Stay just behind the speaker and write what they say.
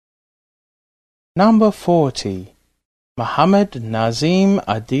Number 40. MUHAMMAD NAZIM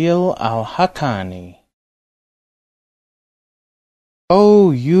ADIL al-HAQQANI.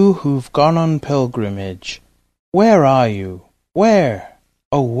 Oh, you who've gone on pilgrimage, where are you? Where?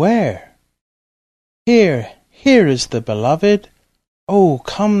 Oh, where? Here is the beloved. Oh,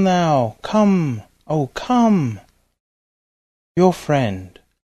 come now, come, oh, come. Your friend,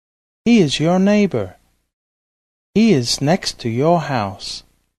 he is your neighbor. He is next to your house.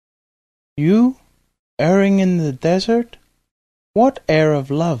 You, erring in the desert? What air of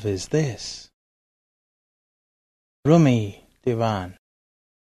love is this? Rumi Divan.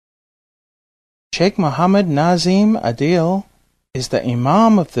 Sheikh MUHAMMAD NAZIM ADIL is the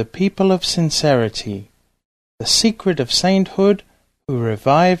Imam of the people of sincerity, the secret of sainthood, who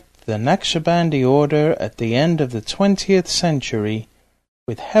revived the Naqshbandi order at the end of the 20th century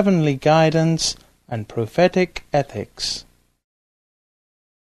with heavenly guidance and prophetic ethics.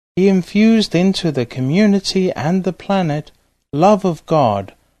 He infused into the community and the planet love of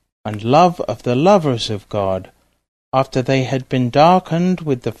God and love of the lovers of God, after they had been darkened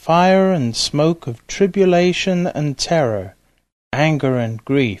with the fire and smoke of tribulation and terror, anger and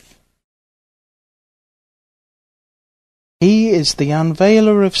grief. He is the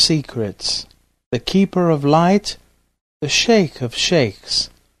unveiler of secrets, the keeper of light, the sheikh of sheikhs,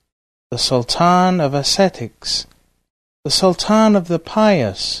 the sultan of ascetics, the sultan of the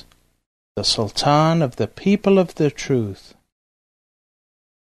pious, the sultan of the people of the truth.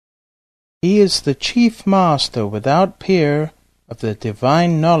 He is the chief master without peer of the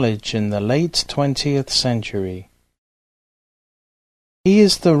divine knowledge in the late 20th century. He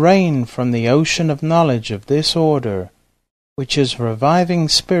is the rain from the ocean of knowledge of this order, which is reviving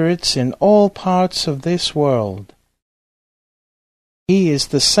spirits in all parts of this world. He is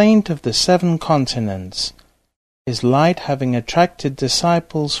the saint of the 7 continents, his light having attracted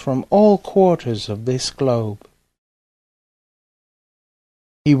disciples from all quarters of this globe.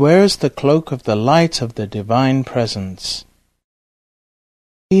 He wears the cloak of the light of the divine presence.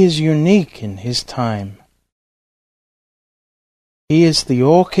 He is unique in his time. He is the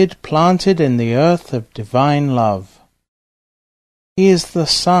orchid planted in the earth of divine love. He is the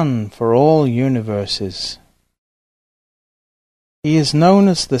sun for all universes. He is known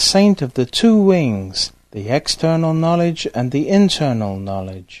as the saint of the 2 wings, the external knowledge and the internal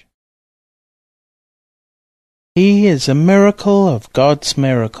knowledge. He is a miracle of God's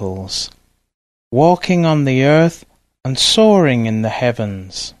miracles, walking on the earth and soaring in the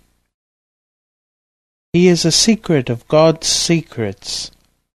heavens. He is a secret of God's secrets,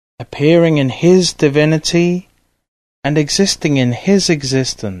 appearing in His divinity and existing in His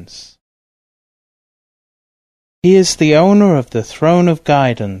existence. He is the owner of the throne of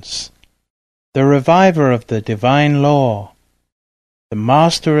guidance, the reviver of the divine law, the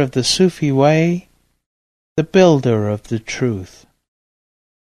master of the Sufi way, the builder of the truth,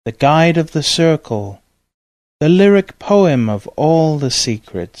 the guide of the circle, the lyric poem of all the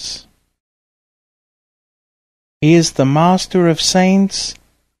secrets. He is the master of saints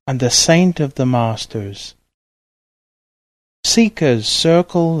and the saint of the masters. Seekers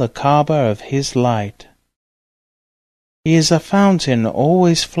circle the Kaaba of his light. He is a fountain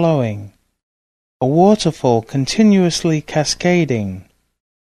always flowing, a waterfall continuously cascading,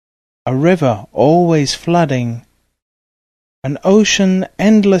 a river always flooding, an ocean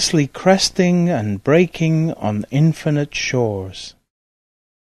endlessly cresting and breaking on infinite shores.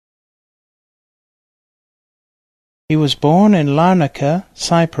 He was born in Larnaca,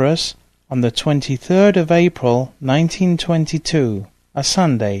 Cyprus, on the 23rd of April 1922, a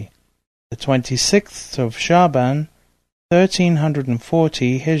Sunday, the 26th of Shaban,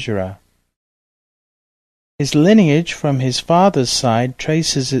 1340 Hijrah. His lineage from his father's side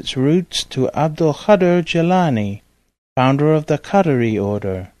traces its roots to Abdul Qadir Jilani, founder of the Qadiri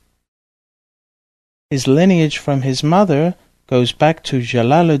order. His lineage from his mother goes back to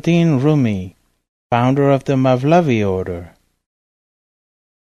Jalaluddin Rumi, founder of the Mavlavi order.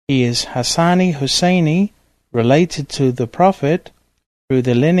 He is Hassani Husseini, related to the Prophet through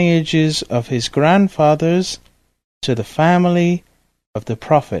the lineages of his grandfathers to the family of the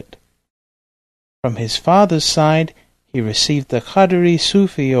Prophet. From his father's side, he received the Qadiri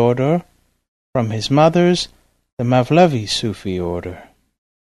Sufi order, from his mother's, the Mavlavi Sufi order.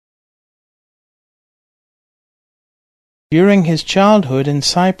 During his childhood in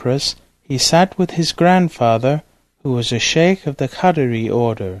Cyprus, he sat with his grandfather, who was a sheikh of the Qadiri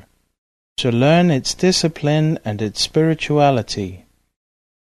order, to learn its discipline and its spirituality.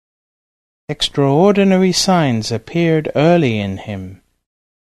 Extraordinary signs appeared early in him.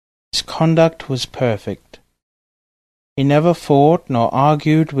 His conduct was perfect. He never fought nor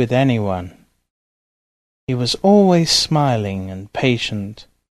argued with anyone. He was always smiling and patient.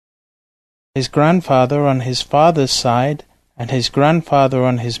 His grandfather on his father's side and his grandfather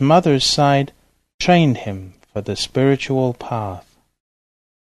on his mother's side trained him for the spiritual path.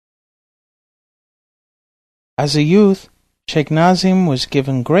 As a youth, Sheikh Nazim was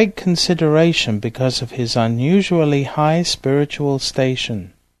given great consideration because of his unusually high spiritual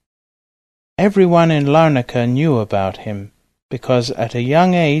station. Everyone in Larnaca knew about him because at a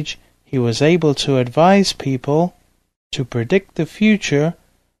young age he was able to advise people, to predict the future,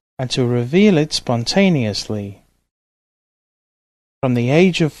 and to reveal it spontaneously. From the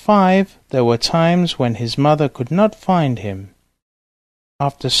age of 5, there were times when his mother could not find him.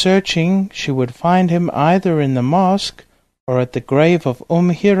 After searching, she would find him either in the mosque or at the grave of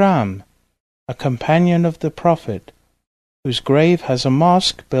Hiram, a companion of the Prophet, whose grave has a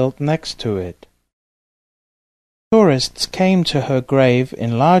mosque built next to it. Tourists came to her grave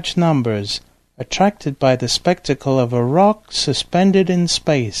in large numbers, attracted by the spectacle of a rock suspended in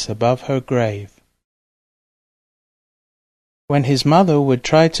space above her grave. When his mother would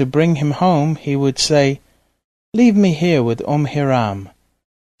try to bring him home, he would say, "Leave me here with Hiram.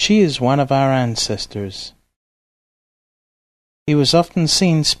 She is one of our ancestors." He was often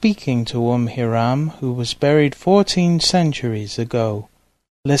seen speaking to Hiram, who was buried 14 centuries ago,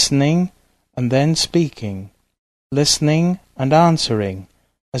 listening and then speaking, listening and answering,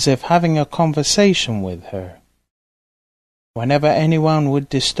 as if having a conversation with her. Whenever anyone would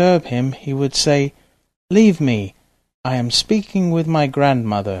disturb him, he would say, "Leave me, I am speaking with my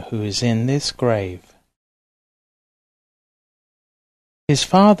grandmother who is in this grave." His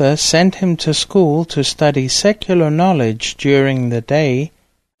father sent him to school to study secular knowledge during the day,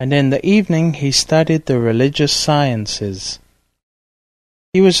 and in the evening he studied the religious sciences.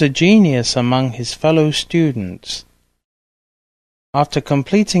 He was a genius among his fellow students. After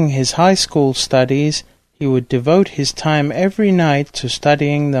completing his high school studies, he would devote his time every night to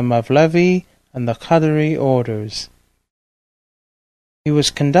studying the Mavlevi and the Qadri orders. He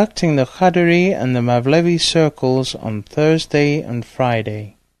was conducting the Qadri and the Mavlevi circles on Thursday and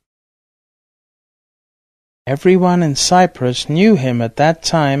Friday. Everyone in Cyprus knew him at that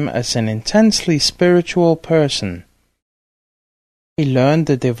time as an intensely spiritual person. He learned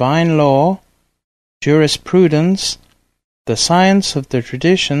the divine law, jurisprudence, the science of the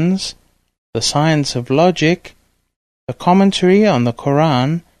traditions, the science of logic, the commentary on the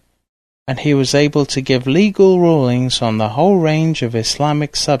Quran, and he was able to give legal rulings on the whole range of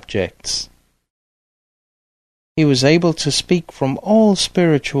Islamic subjects. He was able to speak from all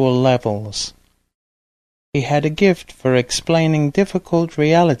spiritual levels. He had a gift for explaining difficult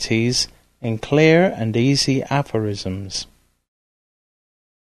realities in clear and easy aphorisms.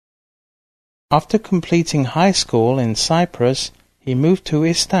 After completing high school in Cyprus, he moved to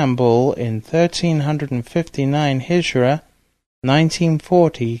Istanbul in 1359 Hijra,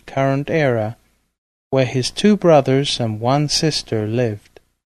 1940 current era, where his 2 brothers and 1 sister lived.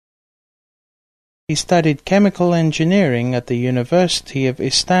 He studied chemical engineering at the University of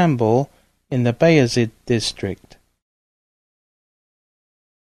Istanbul in the Bayezid district.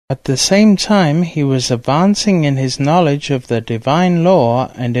 At the same time, he was advancing in his knowledge of the divine law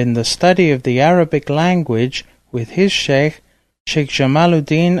and in the study of the Arabic language with his Sheikh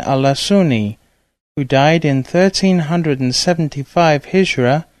Jamaluddin al-Asuni, who died in 1375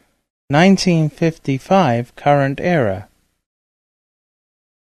 Hijra, 1955 current era.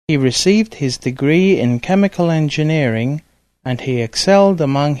 He received his degree in chemical engineering, and he excelled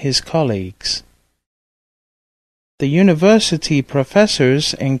among his colleagues. The university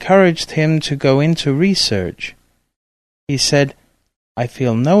professors encouraged him to go into research. He said, "I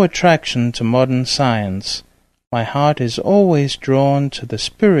feel no attraction to modern science. My heart is always drawn to the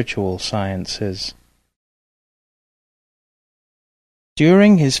spiritual sciences."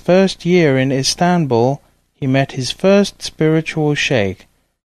 During his first year in Istanbul, he met his first spiritual sheikh,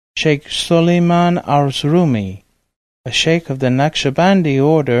 Sheikh Suleiman Arzrumi, a sheikh of the Naqshbandi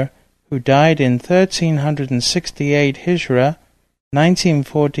order who died in 1368 Hijra,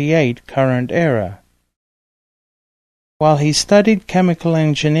 1948 current era. While he studied chemical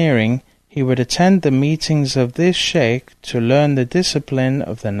engineering, he would attend the meetings of this sheikh to learn the discipline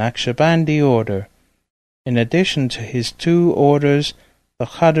of the Naqshbandi order, in addition to his 2 orders, the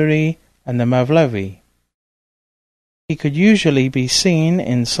Qadri and the Mavlevi. He could usually be seen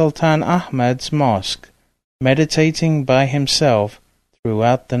in Sultan Ahmad's mosque, meditating by himself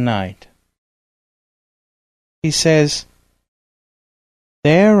throughout the night. He says,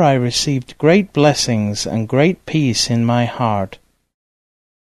 "There I received great blessings and great peace in my heart.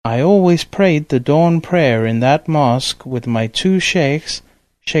 I always prayed the dawn prayer in that mosque with my 2 sheikhs,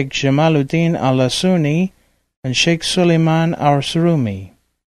 Sheikh Jamaluddin al-Asuni and Sheikh Suleiman Arsrumi.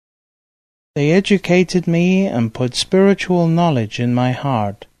 They educated me and put spiritual knowledge in my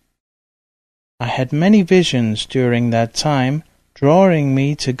heart. I had many visions during that time, drawing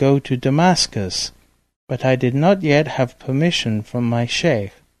me to go to Damascus, but I did not yet have permission from my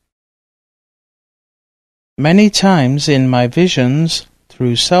sheikh. Many times in my visions,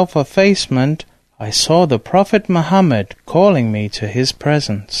 through self-effacement, I saw the Prophet Muhammad calling me to his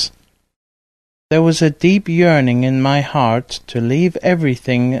presence. There was a deep yearning in my heart to leave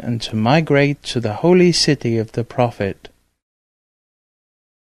everything and to migrate to the holy city of the Prophet.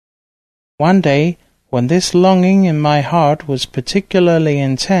 One day, when this longing in my heart was particularly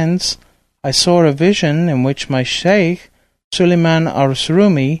intense, I saw a vision in which my Sheikh, Suleiman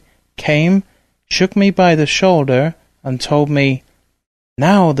Arsrumi, came, shook me by the shoulder, and told me,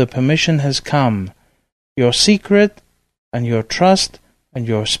 "Now the permission has come. Your secret and your trust and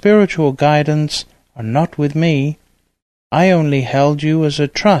your spiritual guidance are not with me. I only held you as a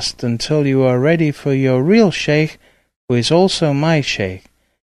trust until you are ready for your real Sheikh, who is also my Sheikh,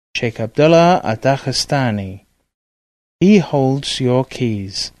 Sheikh Abdullah al-HAQQANI. He holds your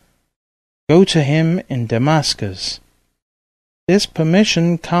keys. Go to him in Damascus. This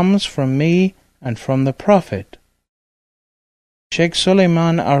permission comes from me and from the Prophet." Sheikh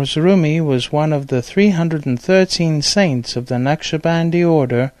Suleiman Arsrumi was one of the 313 saints of the Naqshbandi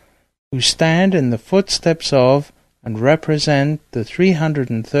order who stand in the footsteps of and represent the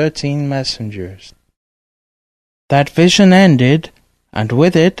 313 messengers. That vision ended, and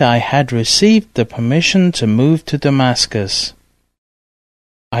with it I had received the permission to move to Damascus.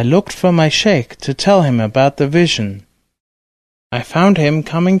 I looked for my sheikh to tell him about the vision. I found him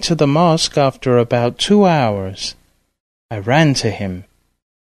coming to the mosque after about 2 hours. I ran to him.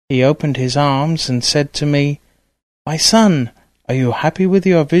 He opened his arms and said to me, "My son, are you happy with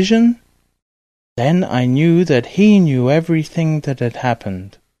your vision?" Then I knew that he knew everything that had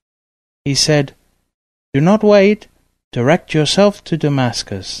happened. He said, "Do not wait. Direct yourself to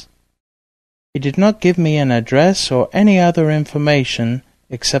Damascus." He did not give me an address or any other information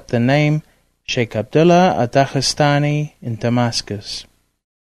except the name Sheikh Abdullah al-HAQQANI in Damascus.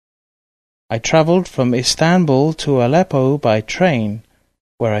 I traveled from Istanbul to Aleppo by train,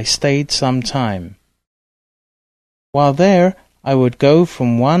 where I stayed some time. While there, I would go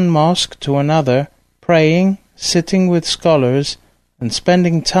from one mosque to another, praying, sitting with scholars, and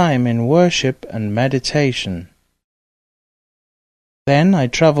spending time in worship and meditation. Then I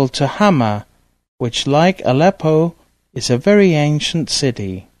traveled to Hama, which, like Aleppo, is a very ancient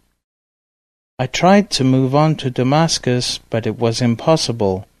city. I tried to move on to Damascus, but it was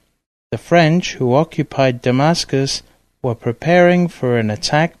impossible. The French, who occupied Damascus, were preparing for an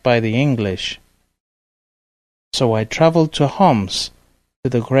attack by the English. So I traveled to Homs, to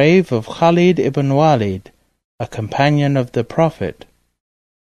the grave of Khalid ibn Walid, a companion of the Prophet.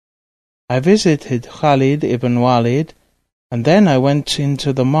 I visited Khalid ibn Walid, and then I went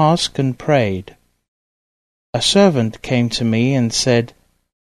into the mosque and prayed. A servant came to me and said,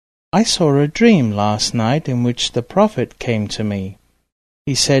 "I saw a dream last night in which the Prophet came to me.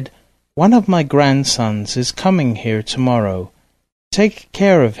 He said, 'One of my grandsons is coming here tomorrow. Take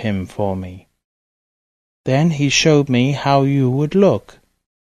care of him for me.' Then he showed me how you would look.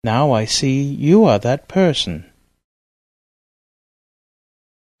 Now I see you are that person."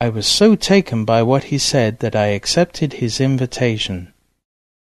 I was so taken by what he said that I accepted his invitation.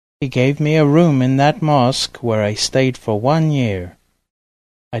 He gave me a room in that mosque where I stayed for 1 year.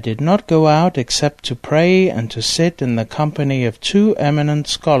 I did not go out except to pray and to sit in the company of 2 eminent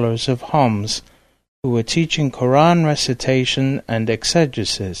scholars of Homs who were teaching Quran recitation and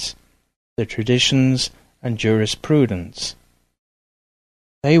exegesis, the traditions and jurisprudence.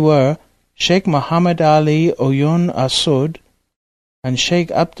 They were Sheikh Muhammad Ali Oyun Asud and Sheikh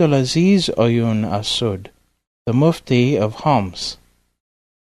Abdulaziz Oyun Asud, the Mufti of Homs.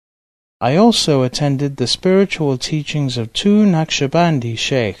 I also attended the spiritual teachings of 2 Naqshbandi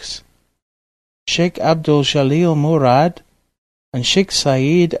sheikhs, Sheikh Abdul Jalil Murad and Sheikh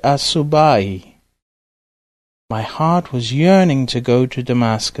Saeed As-Subai. My heart was yearning to go to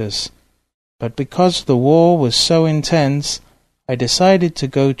Damascus, but because the war was so intense, I decided to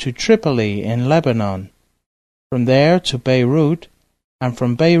go to Tripoli in Lebanon, from there to Beirut, and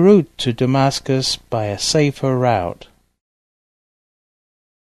from Beirut to Damascus by a safer route.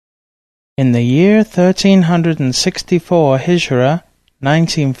 In the year 1364 Hijra,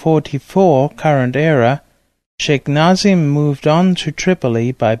 1944 current era, Sheikh Nazim moved on to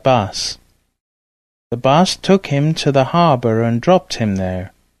Tripoli by bus. The bus took him to the harbour and dropped him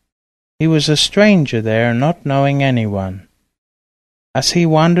there. He was a stranger there, not knowing anyone. As he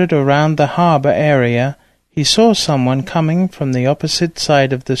wandered around the harbour area, he saw someone coming from the opposite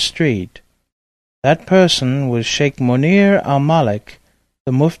side of the street. That person was Sheikh Munir al-Malik,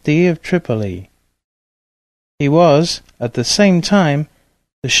 the Mufti of Tripoli. He was, at the same time,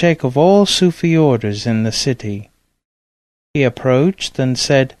 the Sheikh of all Sufi orders in the city. He approached and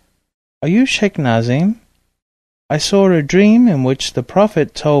said, "Are you Sheikh Nazim? I saw a dream in which the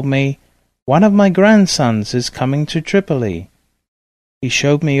Prophet told me, 'One of my grandsons is coming to Tripoli.' He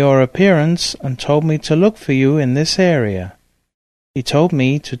showed me your appearance and told me to look for you in this area. He told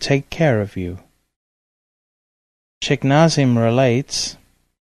me to take care of you." Sheikh Nazim relates,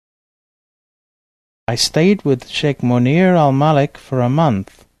 "I stayed with Sheikh Munir al-Malik for a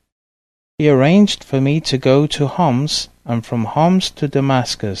month. He arranged for me to go to Homs and from Homs to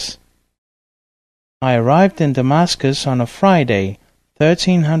Damascus. I arrived in Damascus on a Friday,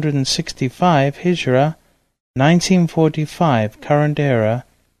 1365 Hijrah, 1945 current era,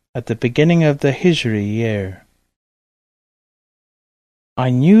 at the beginning of the Hijri year. I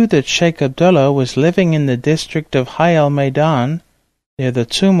knew that Sheikh Abdullah was living in the district of Hay al-Maidan, near the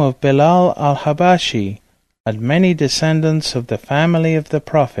tomb of Bilal al-Habashi, and many descendants of the family of the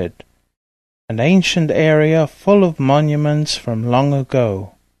Prophet, an ancient area full of monuments from long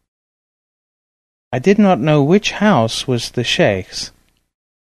ago. I did not know which house was the Sheikh's.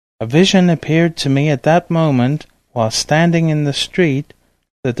 A vision appeared to me at that moment, while standing in the street,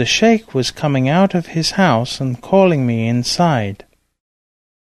 that the Sheikh was coming out of his house and calling me inside.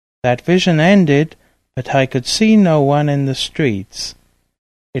 That vision ended, but I could see no one in the streets.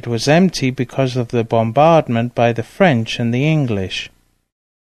 It was empty because of the bombardment by the French and the English.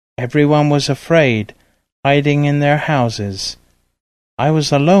 Everyone was afraid, hiding in their houses. I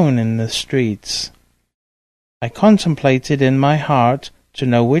was alone in the streets. I contemplated in my heart to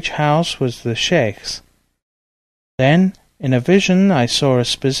know which house was the Sheikh's. Then, in a vision, I saw a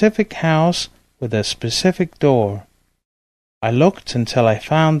specific house with a specific door. I looked until I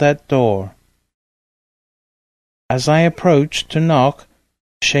found that door. As I approached to knock,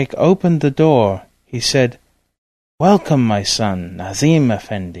 the Sheikh opened the door. He said, "Welcome, my son, Nazim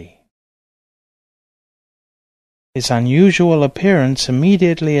Effendi." His unusual appearance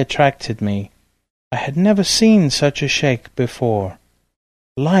immediately attracted me. I had never seen such a sheikh before.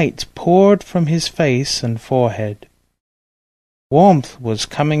 Light poured from his face and forehead. Warmth was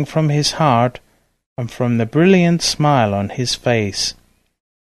coming from his heart and from the brilliant smile on his face.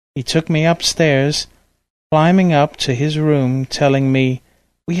 He took me upstairs, climbing up to his room, telling me,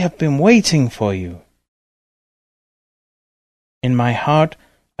 "We have been waiting for you." In my heart,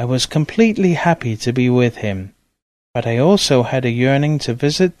 I was completely happy to be with him, but I also had a yearning to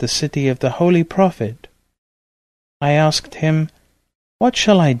visit the city of the Holy Prophet. I asked him, "What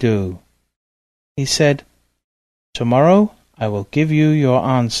shall I do?" He said, "Tomorrow I will give you your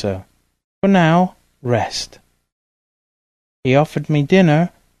answer. For now, rest." He offered me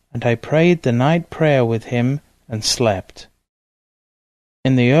dinner, and I prayed the night prayer with him and slept.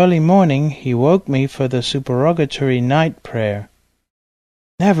 In the early morning he woke me for the supererogatory night prayer.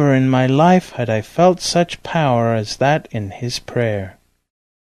 Never in my life had I felt such power as that in his prayer.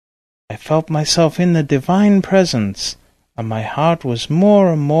 I felt myself in the divine presence, and my heart was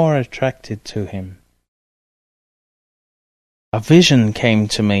more and more attracted to him. A vision came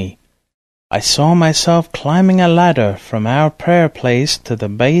to me. I saw myself climbing a ladder from our prayer place to the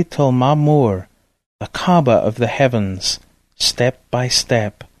Bayt al-Ma'mur, the Kaaba of the heavens, step by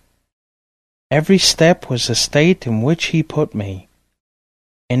step. Every step was a state in which he put me.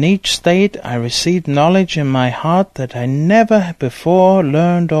 In each state I received knowledge in my heart that I never before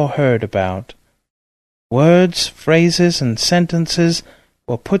learned or heard about. Words, phrases, and sentences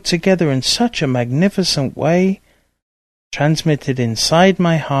were put together in such a magnificent way, transmitted inside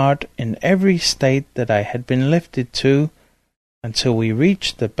my heart in every state that I had been lifted to, until we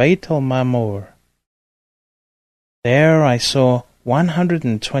reached the Bayt al-Ma'mur. There I saw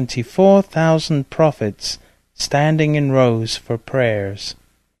 124,000 prophets standing in rows for prayers,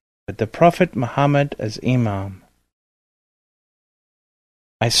 with the Prophet Muhammad as Imam.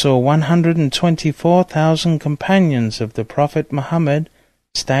 I saw 124,000 companions of the Prophet Muhammad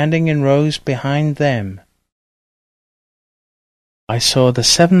standing in rows behind them. I saw the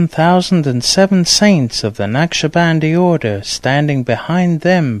 7,007 saints of the Naqshbandi order standing behind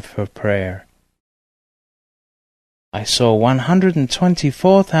them for prayer. I saw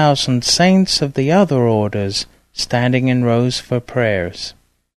 124,000 saints of the other orders standing in rows for prayers.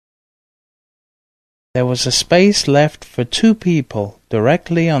 There was a space left for two people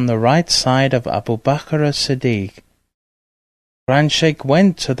directly on the right side of Abu Bakr as-Siddiq. Grand Sheikh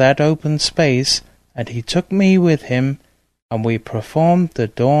went to that open space, and he took me with him, and we performed the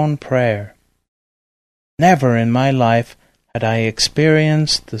dawn prayer. Never in my life had I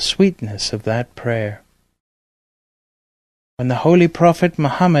experienced the sweetness of that prayer. When the Holy Prophet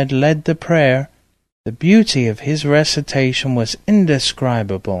Muhammad led the prayer, the beauty of his recitation was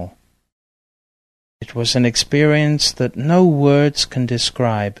indescribable. It was an experience that no words can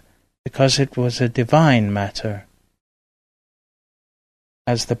describe, because it was a divine matter.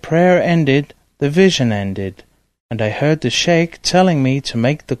 As the prayer ended, the vision ended, and I heard the Sheikh telling me to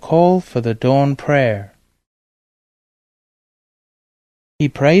make the call for the dawn prayer. He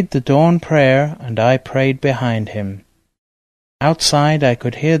prayed the dawn prayer, and I prayed behind him. Outside I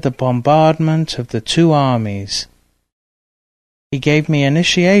could hear the bombardment of the two armies. He gave me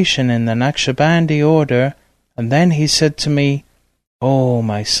initiation in the Naqshbandi order, and then he said to me, "Oh,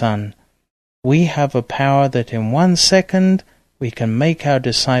 my son, we have a power that in 1 second we can make our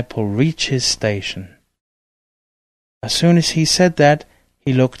disciple reach his station." As soon as he said that,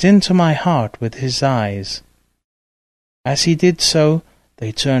 he looked into my heart with his eyes. As he did so,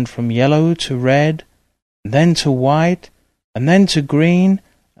 they turned from yellow to red, and then to white, and then to green,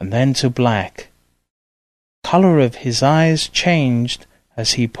 and then to black. The color of his eyes changed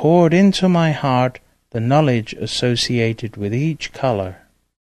as he poured into my heart the knowledge associated with each color.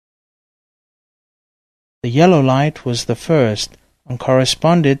 The yellow light was the first and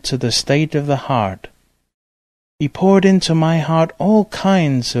corresponded to the state of the heart. He poured into my heart all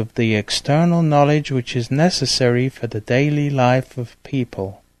kinds of the external knowledge which is necessary for the daily life of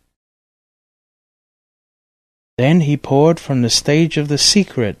people. Then he poured from the stage of the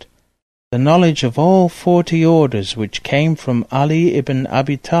secret the knowledge of all 40 orders which came from Ali ibn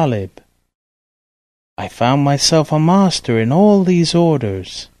Abi Talib. I found myself a master in all these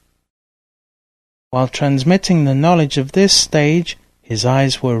orders. While transmitting the knowledge of this stage, his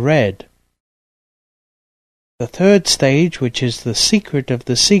eyes were red. The third stage, which is the secret of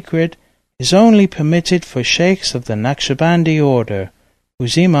the secret, is only permitted for sheikhs of the Naqshbandi order,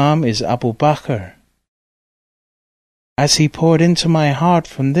 whose imam is Abu Bakr. As he poured into my heart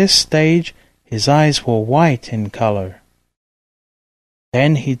from this stage, his eyes were white in color.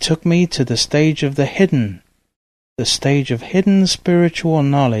 Then he took me to the stage of the hidden, the stage of hidden spiritual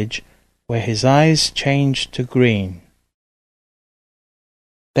knowledge, where his eyes changed to green.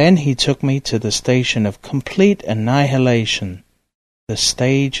 Then he took me to the station of complete annihilation, the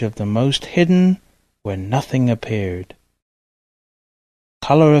stage of the most hidden, where nothing appeared. The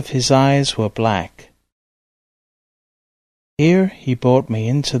color of his eyes were black. Here he brought me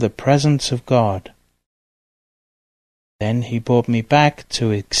into the presence of God. Then he brought me back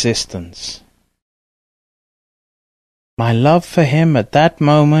to existence. My love for him at that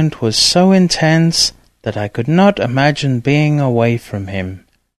moment was so intense that I could not imagine being away from him.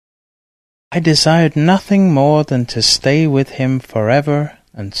 I desired nothing more than to stay with him forever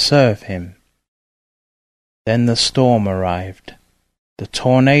and serve him. Then the storm arrived, the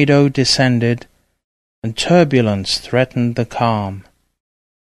tornado descended, and turbulence threatened the calm.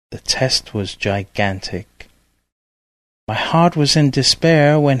 The test was gigantic. My heart was in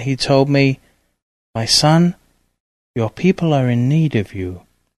despair when he told me, "My son, your people are in need of you.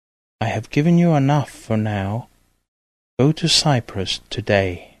 I have given you enough for now. Go to Cyprus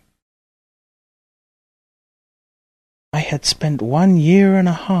today." I had spent 1 year and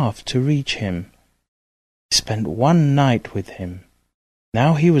a half to reach him. I spent 1 night with him.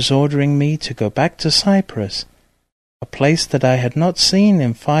 Now he was ordering me to go back to Cyprus, a place that I had not seen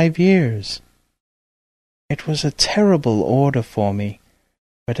in 5 years. It was a terrible order for me,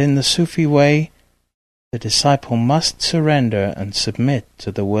 but in the Sufi way, the disciple must surrender and submit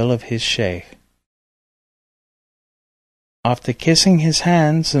to the will of his sheikh. After kissing his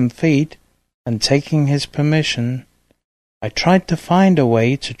hands and feet and taking his permission, I tried to find a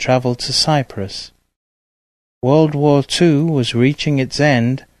way to travel to Cyprus. World War II was reaching its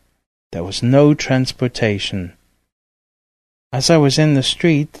end. There was no transportation. As I was in the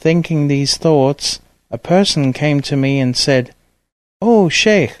street thinking these thoughts, a person came to me and said, "Oh,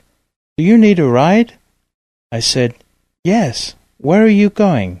 Sheikh, do you need a ride?" I said, "Yes. Where are you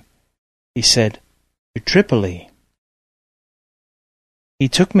going?" He said, "To Tripoli." He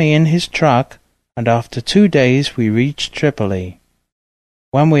took me in his truck, and after 2 days we reached Tripoli.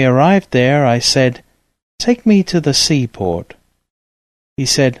 When we arrived there, I said, "Take me to the seaport." He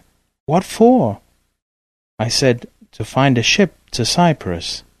said, "What for?" I said, "To find a ship to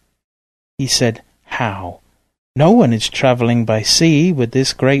Cyprus." He said, "How? No one is traveling by sea with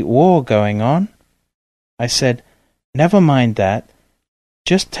this great war going on." I said, "Never mind that.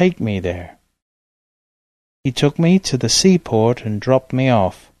 Just take me there." He took me to the seaport and dropped me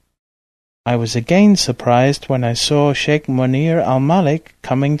off. I was again surprised when I saw Sheikh Munir al-Malik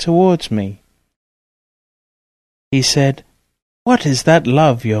coming towards me. He said, "What is that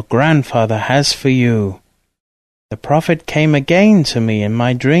love your grandfather has for you?" The Prophet came again to me in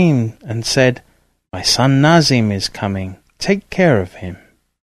my dream and said, "My son Nazim is coming. Take care of him."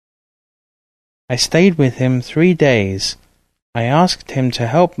 I stayed with him 3 days. I asked him to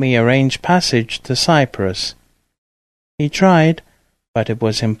help me arrange passage to Cyprus. He tried, but it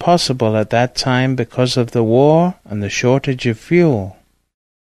was impossible at that time because of the war and the shortage of fuel.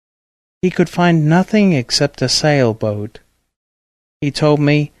 He could find nothing except a sailboat. He told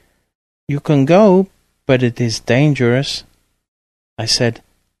me, "You can go, but it is dangerous." I said,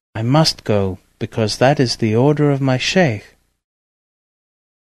 "I must go, because that is the order of my sheikh."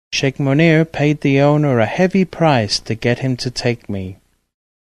 Sheikh Munir paid the owner a heavy price to get him to take me.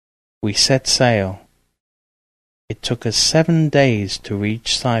 We set sail. It took us 7 days to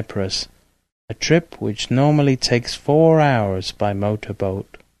reach Cyprus, a trip which normally takes 4 hours by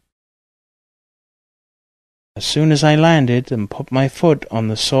motorboat. As soon as I landed and put my foot on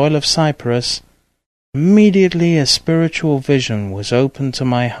the soil of Cyprus, immediately a spiritual vision was opened to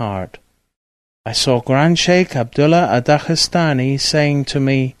my heart. I saw Grand Sheikh Abdullah al-HAQQANI saying to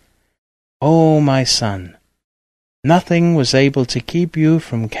me, "Oh, my son, nothing was able to keep you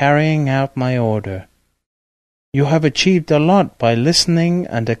from carrying out my order. You have achieved a lot by listening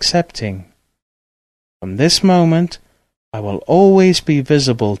and accepting. From this moment, I will always be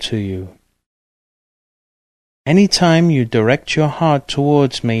visible to you. Any time you direct your heart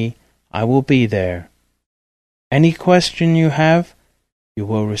towards me, I will be there. Any question you have, you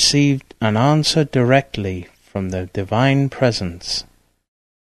will receive an answer directly from the Divine Presence.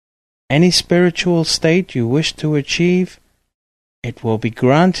 Any spiritual state you wish to achieve, it will be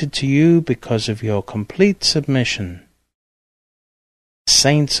granted to you because of your complete submission.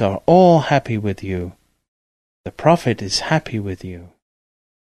 Saints are all happy with you. The Prophet is happy with you."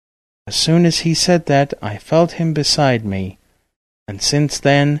 As soon as he said that, I felt him beside me, and since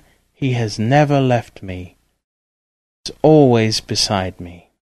then he has never left me. He is always beside me.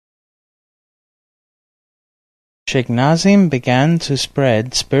 Sheikh Nazim began to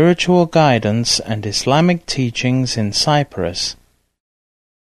spread spiritual guidance and Islamic teachings in Cyprus.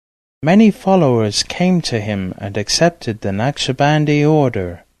 Many followers came to him and accepted the Naqshbandi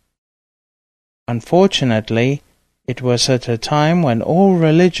order. Unfortunately, it was at a time when all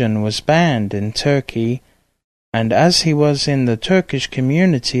religion was banned in Turkey, and as he was in the Turkish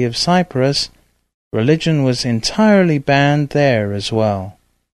community of Cyprus, religion was entirely banned there as well.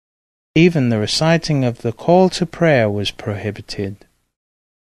 Even the reciting of the call to prayer was prohibited.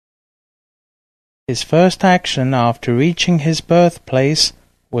 His first action after reaching his birthplace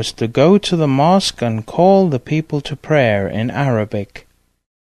was to go to the mosque and call the people to prayer in Arabic.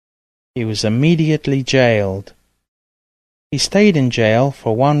 He was immediately jailed. He stayed in jail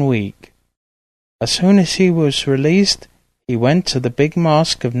for 1 week. As soon as he was released, he went to the big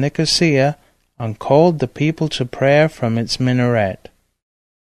mosque of Nicosia and called the people to prayer from its minaret.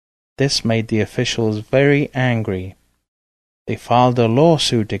 This made the officials very angry. They filed a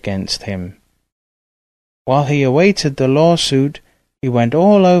lawsuit against him. While he awaited the lawsuit, he went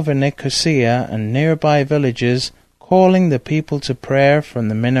all over Nicosia and nearby villages calling the people to prayer from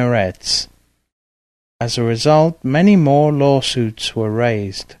the minarets. As a result, many more lawsuits were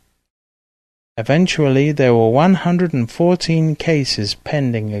raised. Eventually, there were 114 cases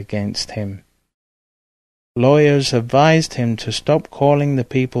pending against him. Lawyers advised him to stop calling the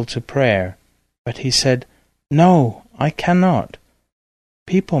people to prayer, but he said, "No, I cannot.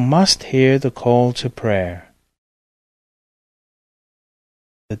 People must hear the call to prayer."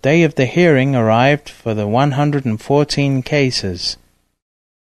 The day of the hearing arrived for the 114 cases.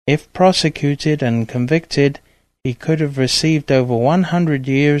 If prosecuted and convicted, he could have received over 100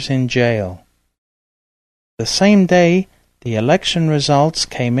 years in jail. The same day, the election results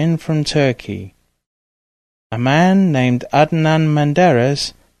came in from Turkey. A man named Adnan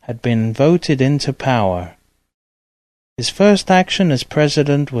Menderes had been voted into power. His first action as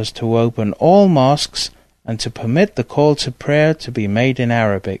president was to open all mosques and to permit the call to prayer to be made in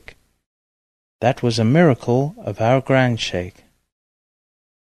Arabic. That was a miracle of our Grand Sheikh.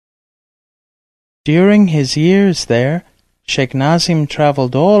 During his years there, Sheikh Nazim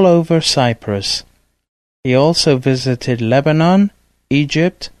traveled all over Cyprus. He also visited Lebanon,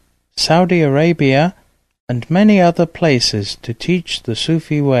 Egypt, Saudi Arabia, and many other places to teach the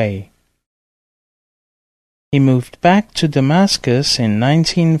Sufi way. He moved back to Damascus in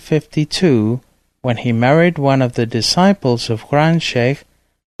 1952 when he married one of the disciples of Grand Sheikh,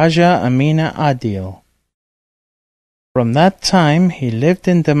 Haja Amina Adil. From that time he lived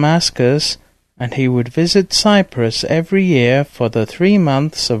in Damascus, and he would visit Cyprus every year for the 3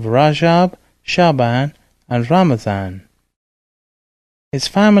 months of Rajab, Shaban, and Ramadan. His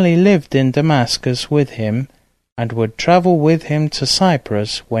family lived in Damascus with him and would travel with him to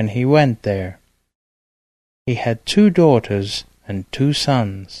Cyprus when he went there. He had 2 daughters and 2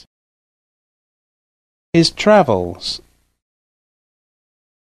 sons. His travels.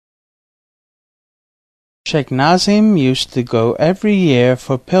 Sheikh Nazim used to go every year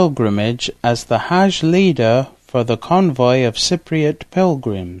for pilgrimage as the Hajj leader for the convoy of Cypriot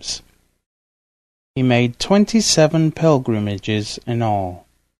pilgrims. He made 27 pilgrimages in all.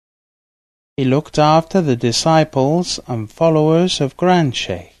 He looked after the disciples and followers of Grand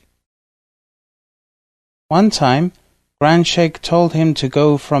Sheikh. One time, Grand Sheikh told him to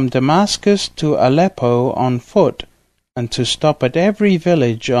go from Damascus to Aleppo on foot and to stop at every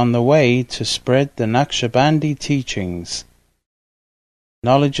village on the way to spread the Naqshbandi teachings,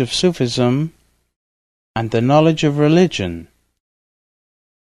 knowledge of Sufism, and the knowledge of religion.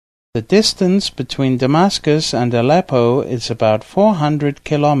 The distance between Damascus and Aleppo is about 400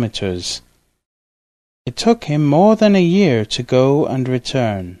 kilometers. It took him more than a year to go and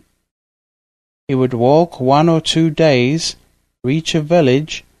return. He would walk 1 or 2 days, reach a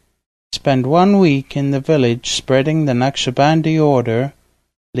village, spend 1 week in the village spreading the Naqshbandi order,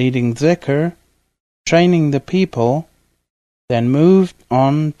 leading dhikr, training the people, then moved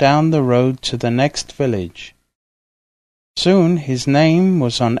on down the road to the next village. Soon his name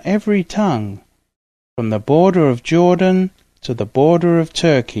was on every tongue, from the border of Jordan to the border of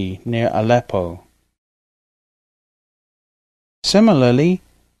Turkey near Aleppo. Similarly,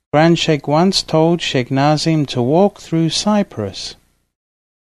 Grand Sheikh once told Sheikh Nazim to walk through Cyprus.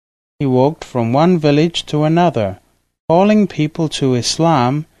 He walked from one village to another, calling people to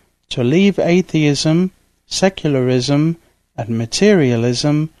Islam, to leave atheism, secularism, and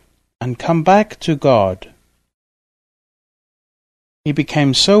materialism, and come back to God. He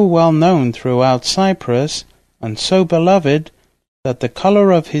became so well known throughout Cyprus, and so beloved, that the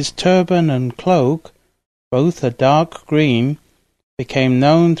color of his turban and cloak, both a dark green, became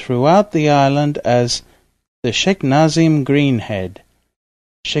known throughout the island as the Sheikh Nazim Greenhead,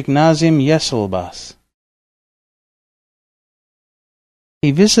 Sheikh Nazim Yeselbas. He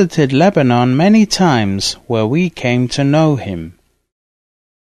visited Lebanon many times, where we came to know him.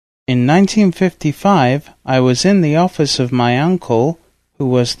 In 1955, I was in the office of my uncle, who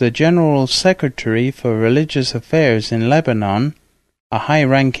was the General Secretary for Religious Affairs in Lebanon, a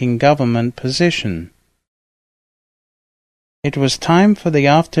high-ranking government position. It was time for the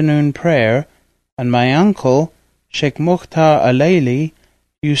afternoon prayer, and my uncle, Sheikh Mukhtar Alayli,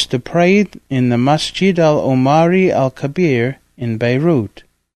 used to pray in the Masjid al-Omari al-Kabir in Beirut.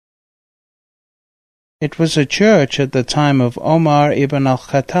 It was a church at the time of Omar ibn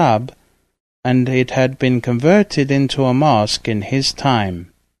al-Khattab, and it had been converted into a mosque in his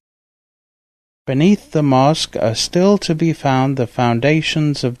time. Beneath the mosque are still to be found the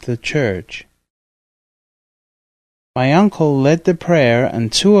foundations of the church. My uncle led the prayer,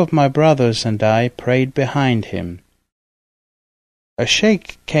 and 2 of my brothers and I prayed behind him. A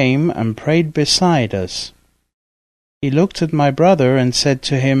sheikh came and prayed beside us. He looked at my brother and said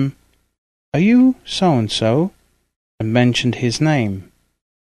to him, "Are you so-and-so?" and mentioned his name.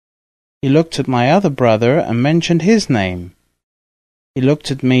 He looked at my other brother and mentioned his name. He looked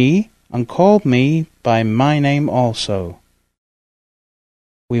at me and called me by my name also.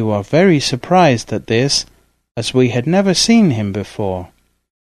 We were very surprised at this, as we had never seen him before.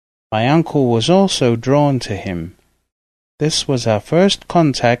 My uncle was also drawn to him. This was our first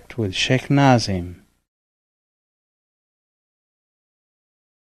contact with Sheikh Nazim.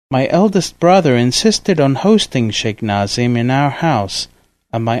 My eldest brother insisted on hosting Sheikh Nazim in our house,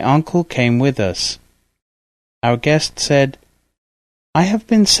 and my uncle came with us. Our guest said, "I have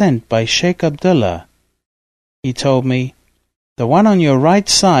been sent by Sheikh Abdullah." He told me, "The one on your right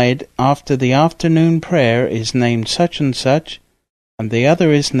side after the afternoon prayer is named such and such, and the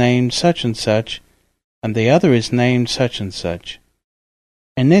other is named such and such, and the other is named such and such.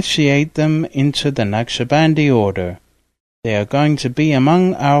 Initiate them into the Naqshbandi order. They are going to be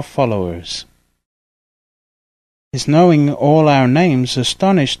among our followers." His knowing all our names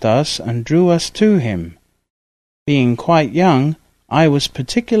astonished us and drew us to him. Being quite young, I was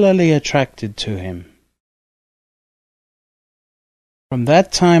particularly attracted to him. From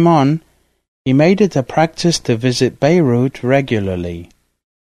that time on, he made it a practice to visit Beirut regularly.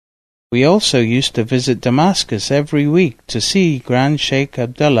 We also used to visit Damascus every week to see Grand Sheikh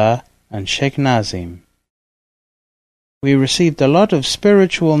Abdullah and Sheikh Nazim. We received a lot of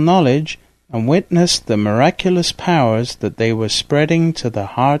spiritual knowledge and witnessed the miraculous powers that they were spreading to the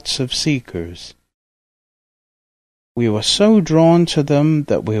hearts of seekers. We were so drawn to them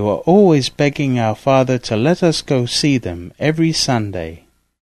that we were always begging our father to let us go see them every Sunday.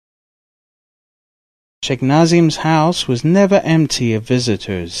 Sheikh Nazim's house was never empty of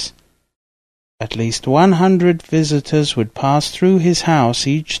visitors. At least 100 visitors would pass through his house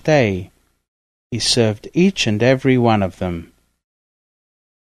each day. He served each and every one of them.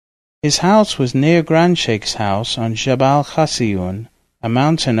 His house was near Grand Sheikh's house on Jabal Khasiyun, a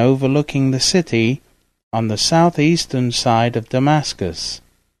mountain overlooking the city on the southeastern side of Damascus.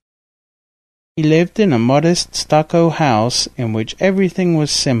 He lived in a modest stucco house in which everything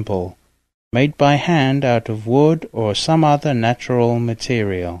was simple, made by hand out of wood or some other natural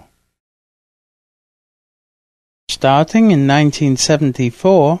material. Starting in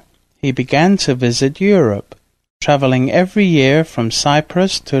 1974, he began to visit Europe, traveling every year from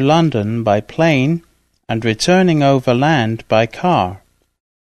Cyprus to London by plane and returning overland by car.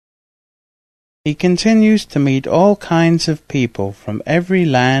 He continues to meet all kinds of people from every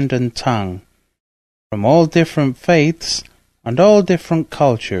land and tongue, from all different faiths and all different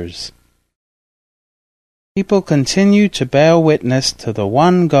cultures. People continue to bear witness to the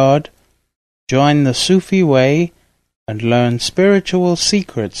one God, join the Sufi way, and learn spiritual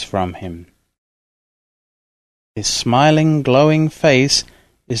secrets from him. His smiling, glowing face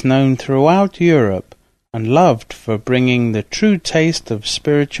is known throughout Europe and loved for bringing the true taste of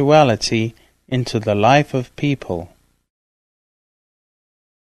spirituality into the life of people.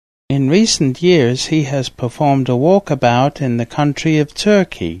 In recent years he has performed a walkabout in the country of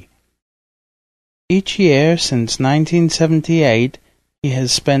Turkey. Each year since 1978 he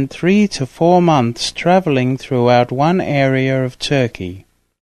has spent 3 to 4 months traveling throughout one area of Turkey.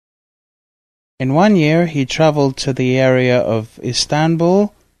 In one year he traveled to the area of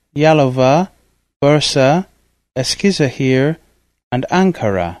Istanbul, Yalova, Bursa, Eskişehir, and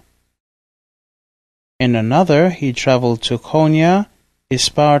Ankara. In another he traveled to Konya,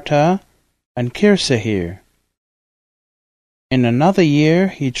 Isparta, and Kırşehir. In another year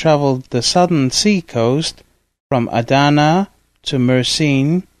he traveled the southern sea coast from Adana to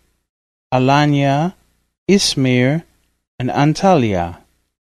Mersin, Alanya, Izmir, and Antalya.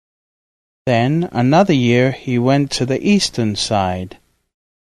 Then another year he went to the eastern side,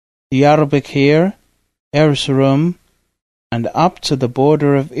 Diyarbakir, Erzurum, and up to the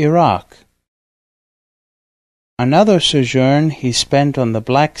border of Iraq. Another sojourn he spent on the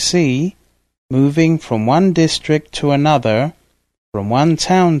Black Sea, moving from one district to another, from one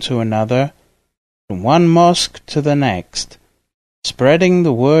town to another, from one mosque to the next, spreading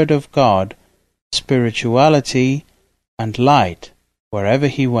the word of God, spirituality, and light wherever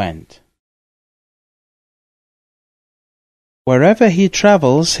he went. Wherever he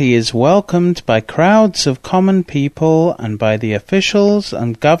travels, he is welcomed by crowds of common people and by the officials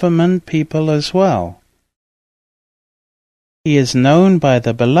and government people as well. He is known by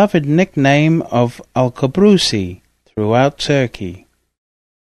the beloved nickname of al-Qabrusi throughout Turkey.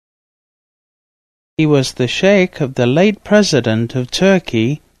 He was the sheikh of the late president of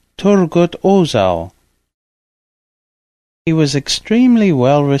Turkey, Turgut Özal. He was extremely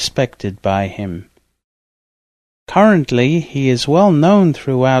well respected by him. Currently, he is well known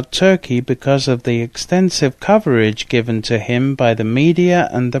throughout Turkey because of the extensive coverage given to him by the media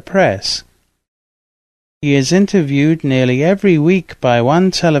and the press. He is interviewed nearly every week by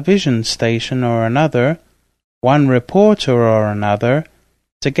one television station or another, one reporter or another,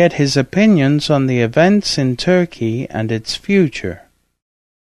 to get his opinions on the events in Turkey and its future.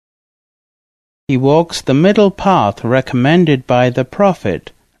 He walks the middle path recommended by the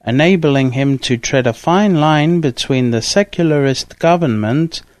Prophet, enabling him to tread a fine line between the secularist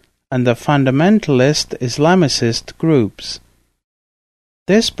government and the fundamentalist Islamicist groups.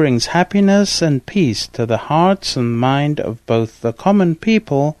 This brings happiness and peace to the hearts and mind of both the common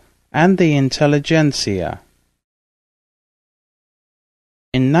people and the intelligentsia.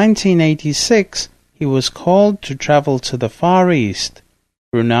 In 1986, he was called to travel to the Far East,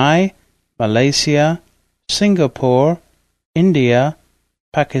 Brunei, Malaysia, Singapore, India,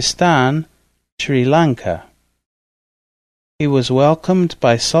 Pakistan, Sri Lanka. He was welcomed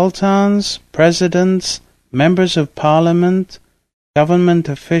by sultans, presidents, members of parliament, government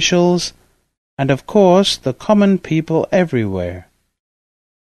officials, and of course the common people everywhere.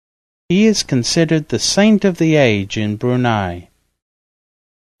 He is considered the saint of the age in Brunei.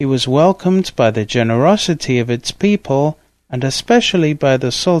 He was welcomed by the generosity of its people and especially by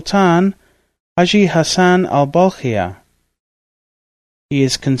the Sultan, Haji Hassan al-Bolkiah. He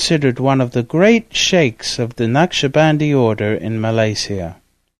is considered one of the great sheikhs of the Naqshbandi order in Malaysia.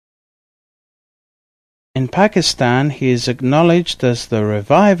 In Pakistan, he is acknowledged as the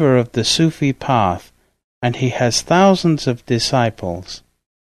reviver of the Sufi path and he has thousands of disciples.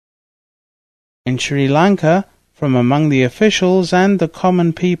 In Sri Lanka, from among the officials and the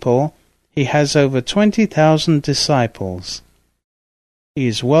common people, he has over 20,000 disciples. He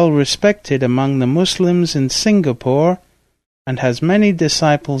is well respected among the Muslims in Singapore and has many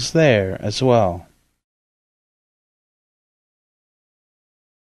disciples there as well.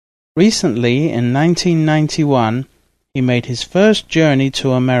 Recently, in 1991, he made his first journey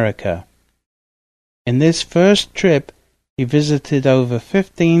to America. In this first trip, he visited over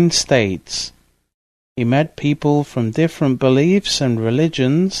 15 states. He met people from different beliefs and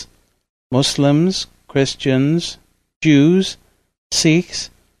religions: Muslims, Christians, Jews, Sikhs,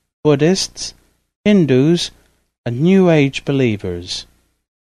 Buddhists, Hindus, and New Age believers.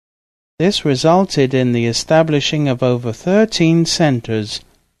 This resulted in the establishing of over 13 centers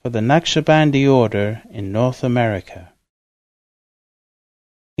for the Naqshbandi order in North America.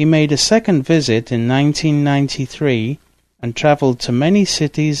 He made a second visit in 1993 and traveled to many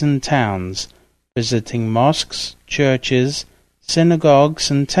cities and towns, visiting mosques, churches, synagogues,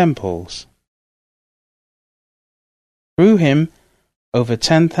 and temples. Through him, over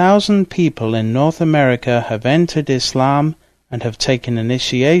 10,000 people in North America have entered Islam and have taken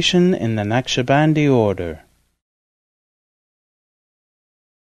initiation in the Naqshbandi order.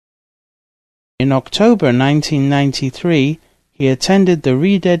 In October 1993, he attended the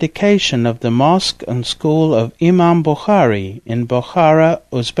rededication of the mosque and school of Imam Bukhari in Bukhara,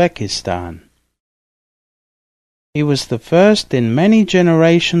 Uzbekistan. He was the first in many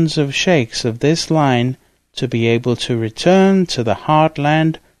generations of sheikhs of this line to be able to return to the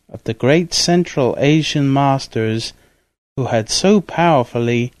heartland of the great Central Asian masters who had so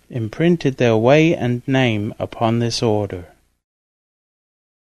powerfully imprinted their way and name upon this order.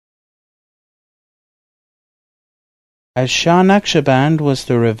 As Shah Naqshband was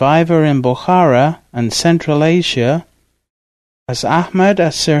the reviver in Bukhara and Central Asia, as Ahmad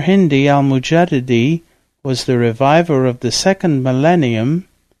as-Sirhindi al-Mujaddidi was the reviver of the second millennium,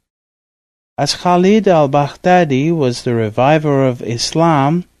 as Khalid al-Baghdadi was the reviver of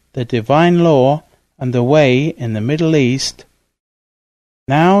Islam, the divine law, and the way in the Middle East,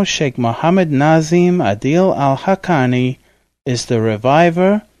 now Sheikh MUHAMMAD NAZIM Adil al-HAQQANI is the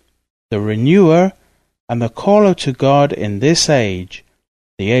reviver, the renewer, and the caller to God in this age,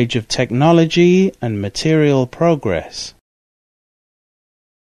 the age of technology and material progress.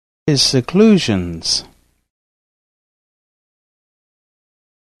 His seclusions.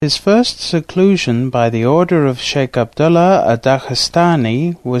 His first seclusion by the order of Sheikh Abdullah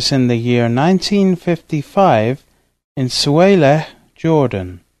ad-Daghestani was in the year 1955 in Suwayleh,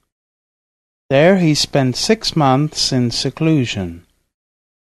 Jordan. There he spent 6 months in seclusion.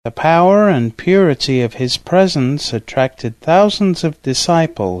 The power and purity of his presence attracted thousands of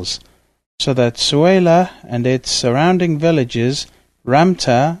disciples, so that Suwayleh and its surrounding villages,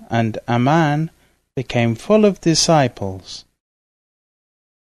 Ramta and Amman, became full of disciples.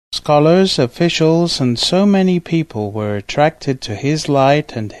 Scholars, officials, and so many people were attracted to his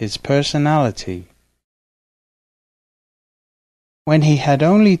light and his personality. When he had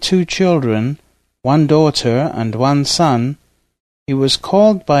only 2 children, 1 daughter and 1 son, he was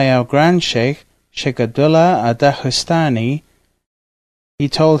called by our Grand Sheikh, Sheikh Abdullah ad-Daghestani. He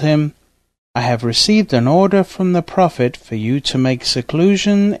told him, "I have received an order from the Prophet for you to make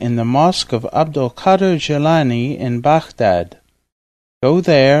seclusion in the mosque of Abdul Qadir Jilani in Baghdad. Go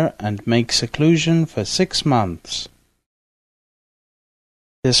there and make seclusion for 6 months."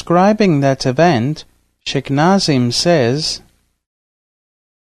 Describing that event, Sheikh Nazim says,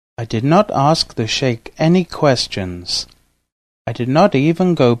 "I did not ask the Sheikh any questions. I did not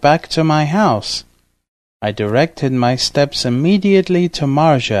even go back to my house. I directed my steps immediately to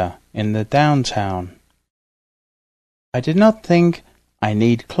Marja in the downtown. I did not think, I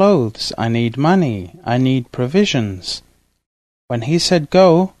need clothes, I need money, I need provisions. When he said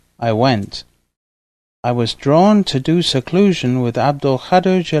go, I went. I was drawn to do seclusion with Abdul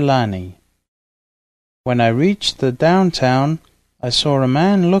Qadir Jilani. When I reached the downtown, I saw a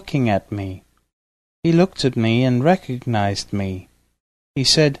man looking at me. He looked at me and recognized me. He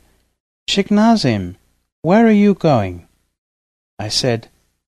said, 'Sheikh Nazim, where are you going?' I said,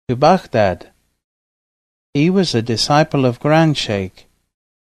 'To Baghdad.' He was a disciple of Grand Sheikh.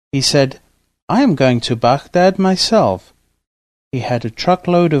 He said, 'I am going to Baghdad myself.' He had a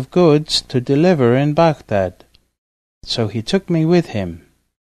truckload of goods to deliver in Baghdad, so he took me with him.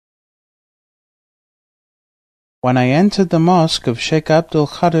 When I entered the mosque of Sheikh Abdul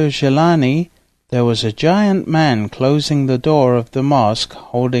Qadir Jilani, there was a giant man closing the door of the mosque,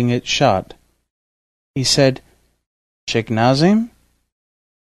 holding it shut. He said, 'Sheikh Nazim?'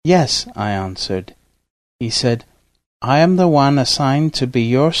 'Yes,' I answered. He said, I am the one assigned to be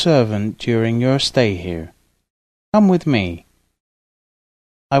your servant during your stay here. Come with me.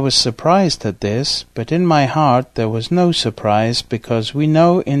 I was surprised at this, but in my heart there was no surprise, because we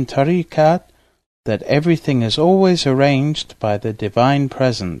know in Tariqat that everything is always arranged by the Divine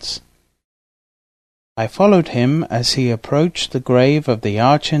Presence. I followed him as he approached the grave of the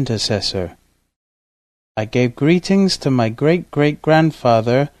Arch-Intercessor. I gave greetings to my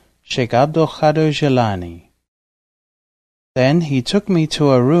great-great-grandfather, Sheikh Abdul Qadir Jilani. Then he took me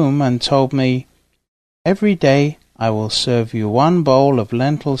to a room and told me, Every day I will serve you one bowl of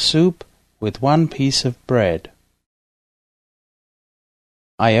lentil soup with one piece of bread.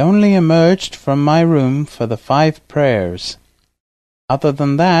 I only emerged from my room for the 5 prayers. Other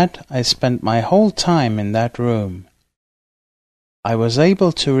than that, I spent my whole time in that room. I was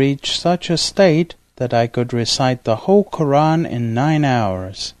able to reach such a state that I could recite the whole Quran in 9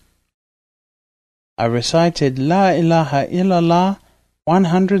 hours. I recited La ilaha illallah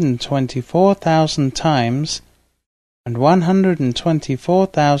 124,000 times and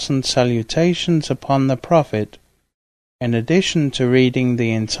 124,000 salutations upon the Prophet, in addition to reading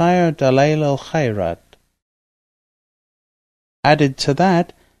the entire Dalail al-Khairat. Added to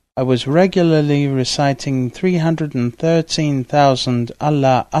that, I was regularly reciting 313,000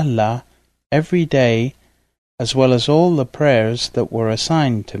 Allah Allah every day, as well as all the prayers that were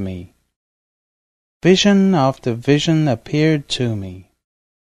assigned to me. Vision after vision appeared to me.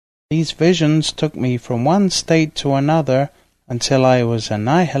 These visions took me from one state to another until I was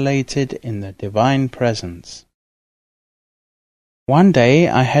annihilated in the Divine Presence. One day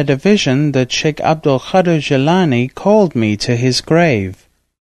I had a vision that Sheikh Abdul Qadir Jilani called me to his grave.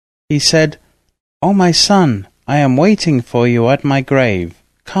 He said, "O my son, I am waiting for you at my grave.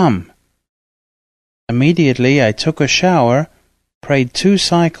 Come." Immediately I took a shower, prayed 2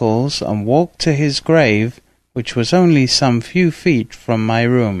 cycles, and walked to his grave, which was only some few feet from my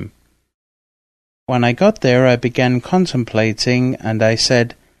room. When I got there, I began contemplating, and I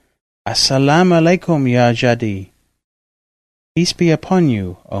said, "Assalamu alaikum, ya Jadi." Peace be upon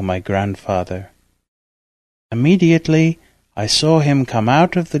you, O my grandfather. Immediately I saw him come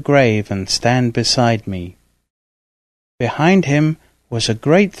out of the grave and stand beside me. Behind him was a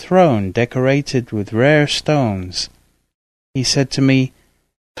great throne decorated with rare stones. He said to me,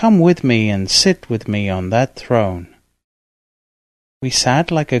 "Come with me and sit with me on that throne." We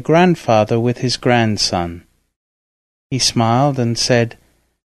sat like a grandfather with his grandson. He smiled and said,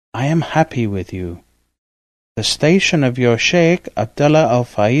 "I am happy with you. The station of your Sheikh Abdullah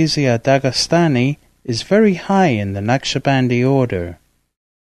al-Faizi Dagestani is very high in the Naqshbandi order.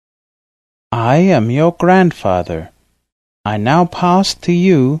 I am your grandfather. I now pass to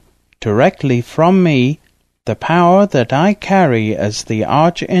you, directly from me, the power that I carry as the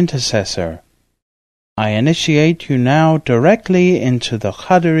Arch-Intercessor. I initiate you now directly into the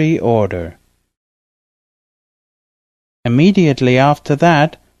Qadri order." Immediately after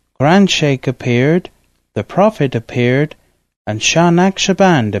that, Grand Sheikh appeared, the Prophet appeared, and Shah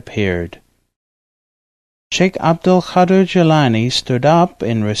Naqshband appeared. Sheikh Abdul Qadir Jilani stood up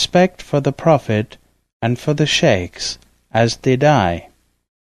in respect for the Prophet and for the Sheikhs, as did I.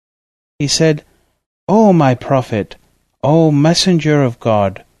 He said, "O my Prophet, O Messenger of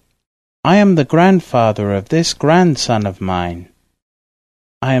God, I am the grandfather of this grandson of mine.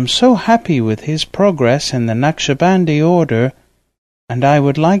 I am so happy with his progress in the Naqshbandi order, and I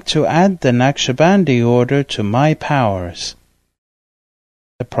would like to add the Naqshbandi order to my powers."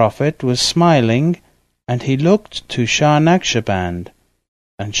 The Prophet was smiling, and he looked to Shah Naqshband,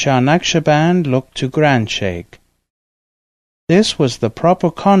 and Shah Naqshband looked to Grand Sheikh. This was the proper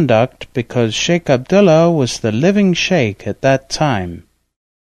conduct, because Sheikh Abdullah was the living Sheikh at that time.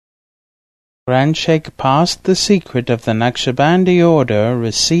 Grand Sheikh passed the secret of the Naqshbandi order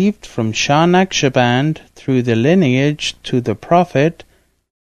received from Shah Naqshband through the lineage to the Prophet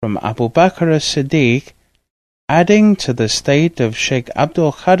from Abu Bakr as-Siddiq, adding to the state of Sheikh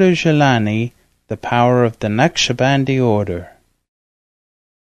Abdul Qadir Jilani the power of the Naqshbandi order.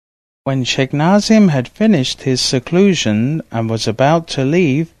 When Sheikh Nazim had finished his seclusion and was about to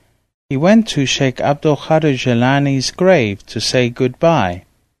leave, he went to Sheikh Abdul Qadir Jilani's grave to say goodbye.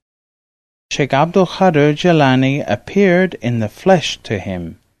 Sheikh Abdul Qadir Jilani appeared in the flesh to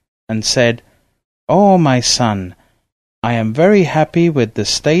him and said, "O my son, I am very happy with the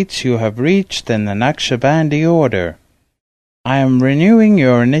states you have reached in the Naqshbandi order. I am renewing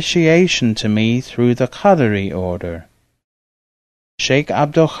your initiation to me through the Qadri order." Sheikh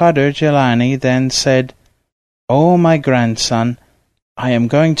Abdul Qadir Jilani then said, "O my grandson, I am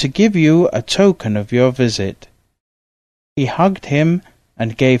going to give you a token of your visit." He hugged him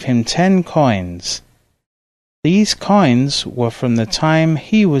and gave him 10 coins. These coins were from the time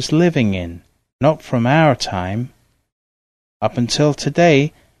he was living in, not from our time. Up until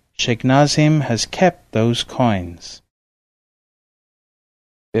today, Sheikh Nazim has kept those coins.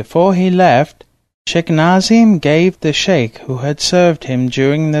 Before he left, Sheikh Nazim gave the sheikh who had served him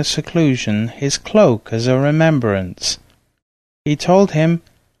during the seclusion his cloak as a remembrance. He told him,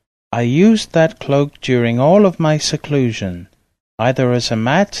 "I used that cloak during all of my seclusion, either as a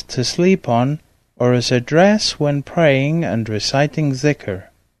mat to sleep on or as a dress when praying and reciting zikr.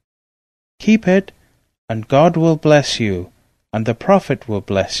 Keep it, and God will bless you, and the Prophet will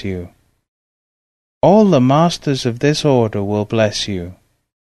bless you. All the masters of this order will bless you."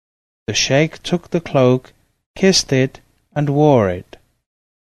 The sheikh took the cloak, kissed it, and wore it.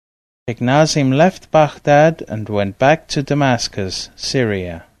 Sheikh Nazim left Baghdad and went back to Damascus,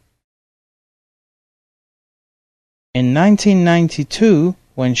 Syria. In 1992,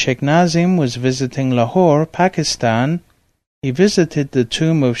 when Sheikh Nazim was visiting Lahore, Pakistan, he visited the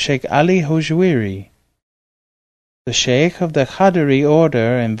tomb of Sheikh Ali Hujwiri. The sheikh of the Qadri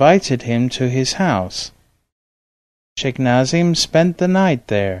order invited him to his house. Sheikh Nazim spent the night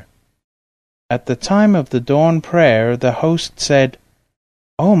there. At the time of the dawn prayer, the host said,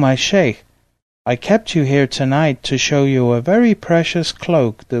 "Oh, my sheikh, I kept you here tonight to show you a very precious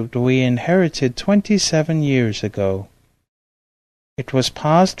cloak that we inherited 27 years ago. It was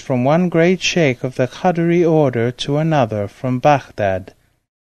passed from one great sheikh of the Qadri order to another from Baghdad.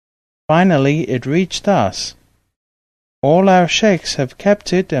 Finally, it reached us. All our sheikhs have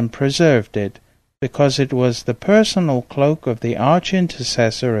kept it and preserved it, because it was the personal cloak of the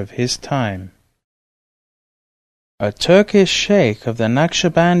arch-intercessor of his time." A Turkish sheikh of the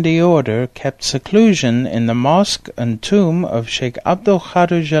Naqshbandi order kept seclusion in the mosque and tomb of Sheikh Abdul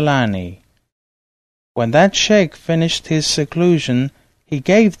Qadir Jilani. When that sheikh finished his seclusion, he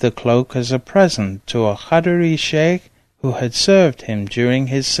gave the cloak as a present to a Qadri sheikh who had served him during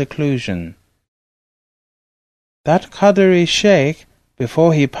his seclusion. That Qadri sheikh,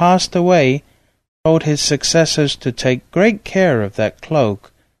 before he passed away, told his successors to take great care of that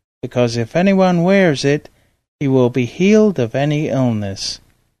cloak, because if anyone wears it, he will be healed of any illness.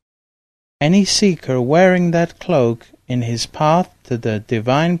 Any seeker wearing that cloak in his path to the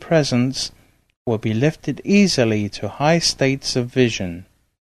divine presence will be lifted easily to high states of vision.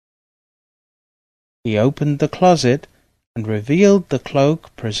 He opened the closet and revealed the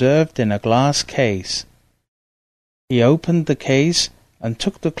cloak preserved in a glass case. He opened the case and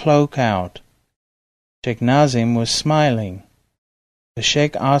took the cloak out. Sheikh Nazim was smiling. The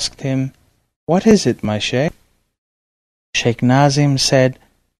sheikh asked him, "What is it, my sheikh?" Sheikh Nazim said,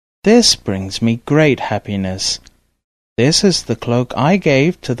 "This brings me great happiness. This is the cloak I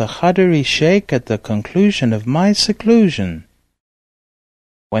gave to the Qadri sheikh at the conclusion of my seclusion."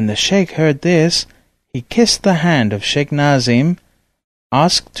 When the sheikh heard this, he kissed the hand of Sheikh Nazim,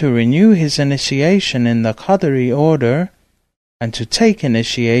 asked to renew his initiation in the Qadri order, and to take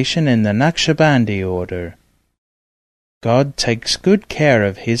initiation in the Naqshbandi order. God takes good care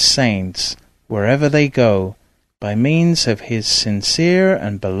of His saints, wherever they go, by means of His sincere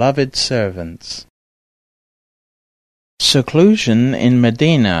and beloved servants. Seclusion in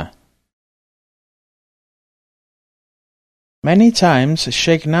Medina. Many times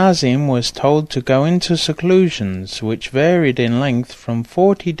Sheikh Nazim was told to go into seclusions which varied in length from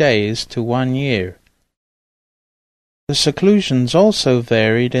 40 days to 1 year. The seclusions also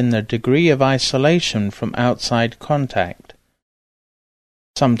varied in their degree of isolation from outside contact.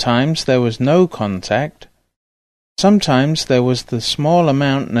 Sometimes there was no contact. Sometimes there was the small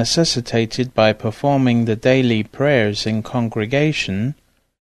amount necessitated by performing the daily prayers in congregation,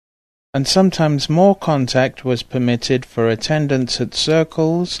 and sometimes more contact was permitted for attendance at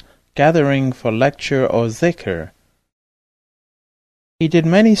circles, gathering for lecture or dhikr. He did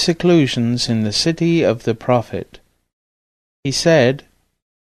many seclusions in the city of the Prophet. He said,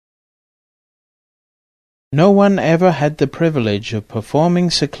 "No one ever had the privilege of performing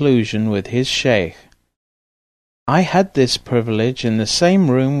seclusion with his sheikh. I had this privilege in the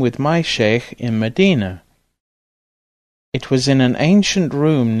same room with my sheikh in Medina. It was in an ancient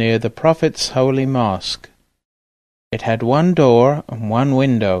room near the Prophet's holy mosque. It had one door and one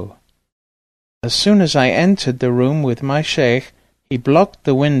window. As soon as I entered the room with my sheikh, he blocked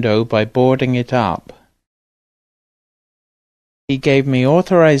the window by boarding it up. He gave me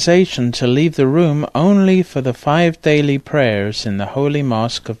authorization to leave the room only for the 5 daily prayers in the holy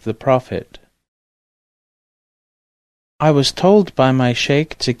mosque of the Prophet. I was told by my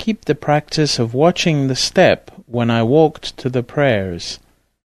sheikh to keep the practice of watching the step when I walked to the prayers.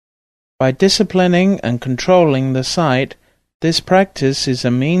 By disciplining and controlling the sight, This practice is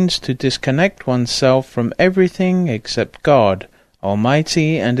a means to disconnect oneself from everything except God,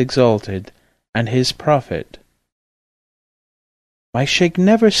 Almighty and Exalted, and His Prophet. My Sheikh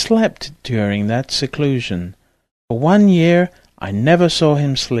never slept during that seclusion. For 1 year I never saw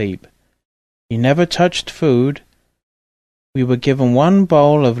him sleep. He never touched food. We were given 1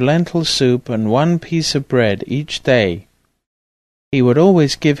 bowl of lentil soup and 1 piece of bread each day. He would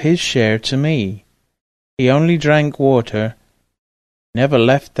always give his share to me. He only drank water, never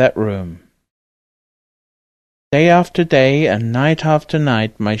left that room. Day after day and night after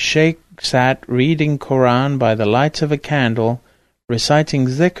night my Sheikh sat reading Quran by the light of a candle, reciting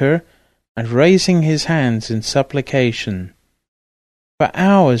zikr and raising his hands in supplication. For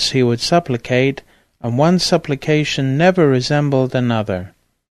hours he would supplicate, and one supplication never resembled another.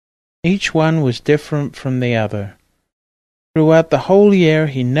 Each one was different from the other. Throughout the whole year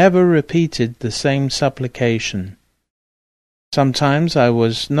he never repeated the same supplication. Sometimes I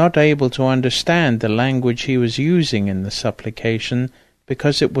was not able to understand the language he was using in the supplication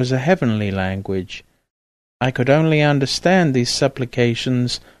because it was a heavenly language. I could only understand these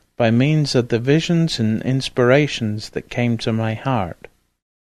supplications by means of the visions and inspirations that came to my heart.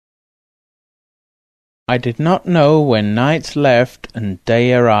 I did not know when night left and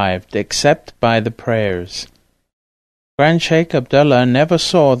day arrived except by the prayers. Grand Sheikh Abdullah never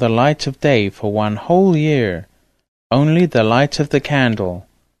saw the light of day for 1 whole year, only the light of the candle.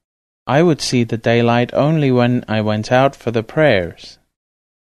 I would see the daylight only when I went out for the prayers.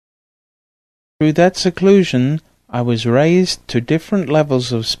 Through that seclusion, I was raised to different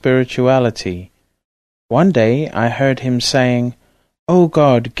levels of spirituality. One day I heard him saying, "O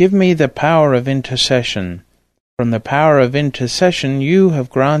God, give me the power of intercession. From the power of intercession you have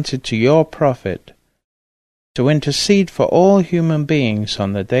granted to your Prophet to intercede for all human beings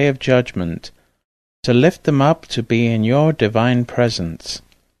on the Day of Judgment, to lift them up to be in your divine presence."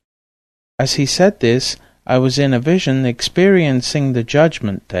 As he said this, I was in a vision experiencing the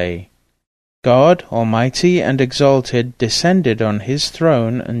Judgment Day. God, Almighty and Exalted, descended on his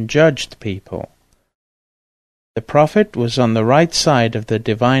throne and judged people. The Prophet was on the right side of the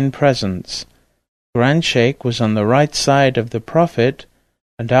divine presence. Grand Sheikh was on the right side of the Prophet,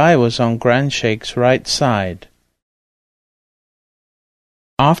 and I was on Grand Sheikh's right side.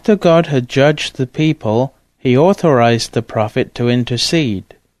 After God had judged the people, he authorized the Prophet to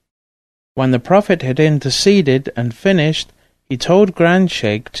intercede. When the Prophet had interceded and finished, he told Grand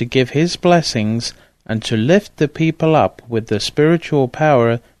Sheikh to give his blessings and to lift the people up with the spiritual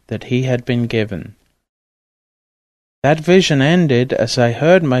power that he had been given. That vision ended as I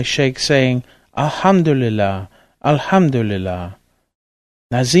heard my Sheikh saying, "Alhamdulillah, Alhamdulillah.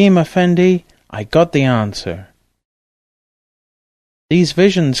 Nazim Effendi, I got the answer." These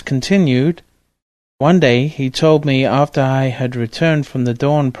visions continued. One day he told me after I had returned from the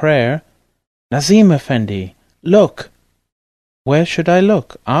dawn prayer, "Nazim Effendi, look." Where should I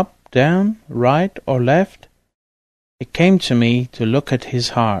look? Up, down, right, or left? It came to me to look at his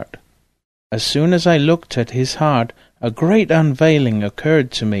heart. As soon as I looked at his heart, a great unveiling occurred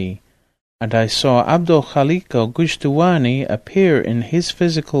to me, and I saw al-HAQQANI al-Ghushtawani appear in his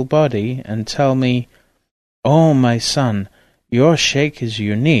physical body and tell me, "Oh, my son, your Sheikh is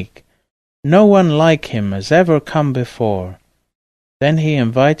unique. No one like him has ever come before." Then he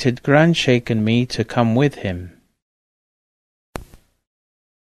invited Grand Sheikh and me to come with him.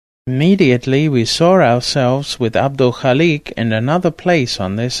 Immediately we saw ourselves with al-HAQQANI in another place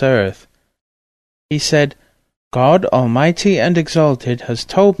on this earth. He said, "God Almighty and Exalted has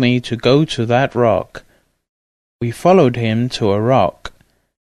told me to go to that rock." We followed him to a rock.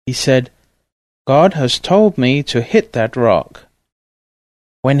 He said, "God has told me to hit that rock."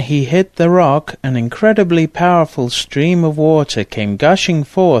 When he hit the rock, an incredibly powerful stream of water came gushing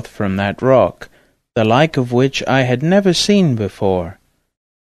forth from that rock, the like of which I had never seen before.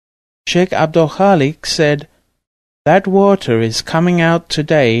 Sheikh al-HAQQANI said, "That water is coming out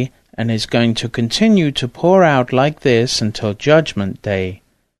today and is going to continue to pour out like this until Judgment Day."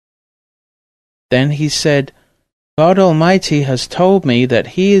 Then he said, "God Almighty has told me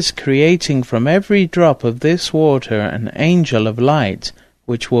that He is creating from every drop of this water an angel of light,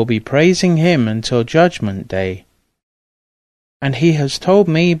 which will be praising Him until Judgment Day. And He has told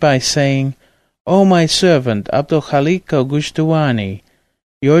me by saying, 'O my servant al-HAQQANI al-Ghushtawani,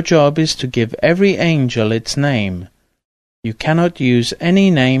 your job is to give every angel its name. You cannot use any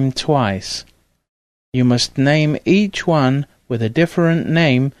name twice. You must name each one with a different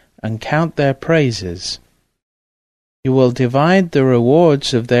name and count their praises. You will divide the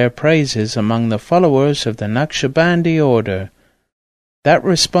rewards of their praises among the followers of the Naqshbandi order. That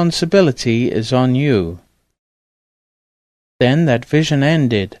responsibility is on you." Then that vision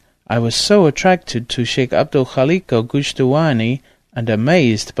ended. I was so attracted to Sheikh Abdul Khaliq al-Gushdawani and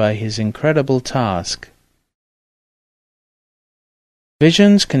amazed by his incredible task.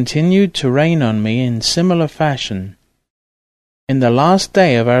 Visions continued to rain on me in similar fashion. In the last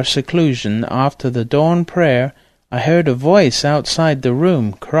day of our seclusion, after the dawn prayer, I heard a voice outside the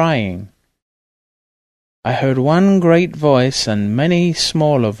room crying. I heard one great voice and many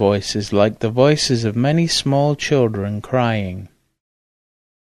smaller voices like the voices of many small children crying.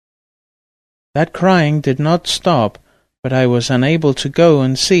 That crying did not stop, but I was unable to go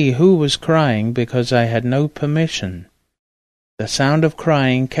and see who was crying because I had no permission. The sound of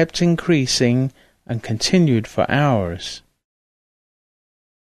crying kept increasing and continued for hours.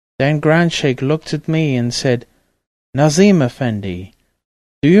 Then Grand Sheikh looked at me and said, "Nazim Effendi,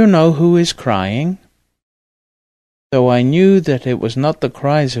 do you know who is crying?" Though I knew that it was not the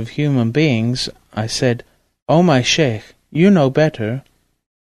cries of human beings, I said, "Oh, my Sheikh, you know better."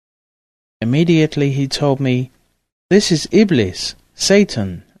 Immediately he told me, "This is Iblis,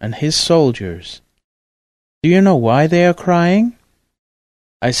 Satan, and his soldiers. Do you know why they are crying?"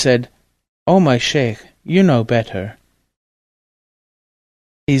 I said, "Oh, my Sheikh, you know better."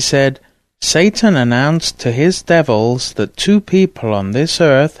 He said, "Satan announced to his devils that 2 people on this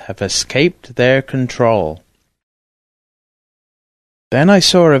earth have escaped their control." Then I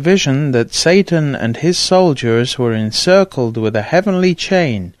saw a vision that Satan and his soldiers were encircled with a heavenly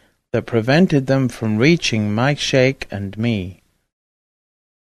chain that prevented them from reaching my Sheikh and me.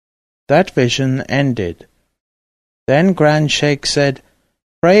 That vision ended. Then Grand Sheikh said,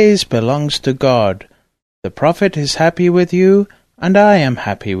 "Praise belongs to God. The Prophet is happy with you, and I am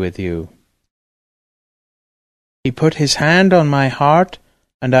happy with you." He put his hand on my heart,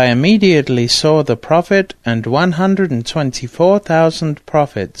 and I immediately saw the Prophet and 124,000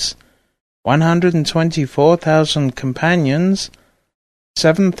 prophets, 124,000 companions,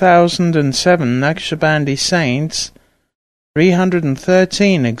 7,007 Naqshbandi saints,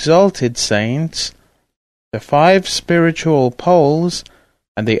 313 exalted saints, the 5 spiritual poles,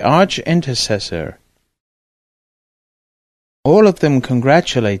 and the arch-intercessor. All of them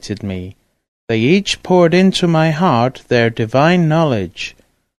congratulated me. They each poured into my heart their divine knowledge.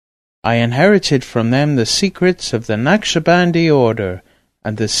 I inherited from them the secrets of the Naqshbandi order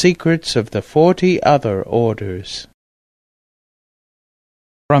and the secrets of the 40 other orders.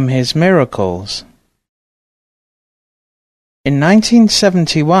 From his miracles. In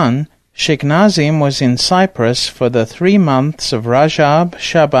 1971, Sheikh Nazim was in Cyprus for the 3 months of Rajab,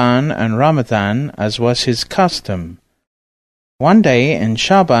 Shaban, and Ramadan, as was his custom. One day in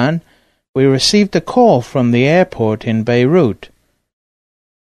Shaban, we received a call from the airport in Beirut.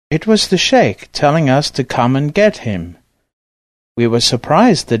 It was the Sheikh telling us to come and get him. We were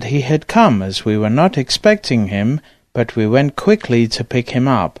surprised that he had come, as we were not expecting him, but we went quickly to pick him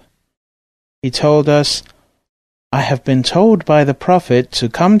up. He told us, "I have been told by the Prophet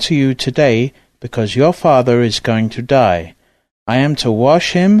to come to you today because your father is going to die. I am to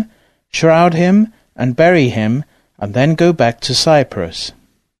wash him, shroud him, and bury him, and then go back to Cyprus."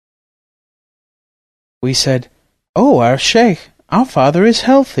 We said, "Oh, our Sheikh, our father is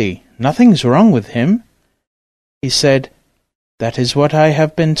healthy. Nothing's wrong with him." He said, "That is what I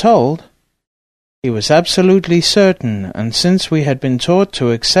have been told." He was absolutely certain, and since we had been taught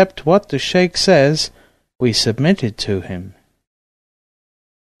to accept what the Sheikh says, we submitted to him.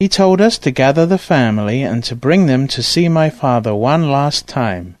 He told us to gather the family and to bring them to see my father one last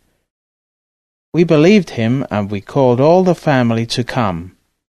time. We believed him, and we called all the family to come.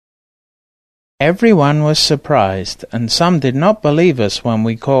 Everyone was surprised, and some did not believe us when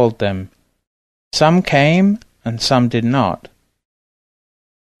we called them. Some came, and some did not.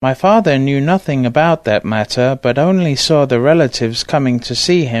 My father knew nothing about that matter, but only saw the relatives coming to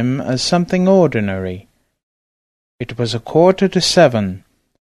see him as something ordinary. It was 6:45.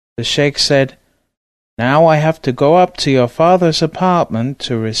 The Sheikh said, "Now I have to go up to your father's apartment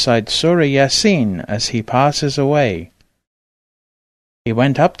to recite Surah Yasin as he passes away." He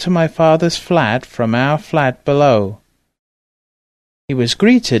went up to my father's flat from our flat below. He was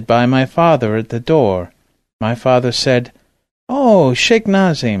greeted by my father at the door. My father said, "Oh, Sheikh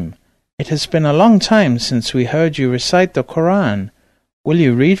Nazim, it has been a long time since we heard you recite the Quran. Will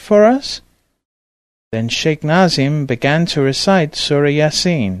you read for us?" Then Sheikh Nazim began to recite Surah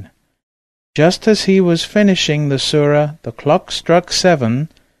Yasin. Just as he was finishing the surah, the clock struck 7.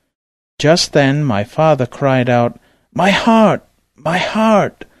 Just then my father cried out, "My heart! My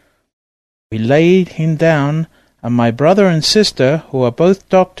heart!" We laid him down, and my brother and sister, who are both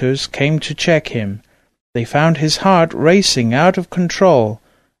doctors, came to check him. They found his heart racing out of control,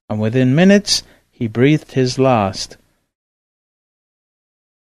 and within minutes he breathed his last.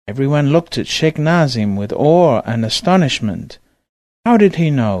 Everyone looked at Sheikh Nazim with awe and astonishment. How did he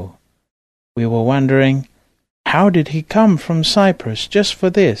know? We were wondering, how did he come from Cyprus just for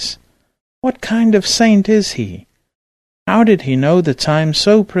this? What kind of saint is he? How did he know the time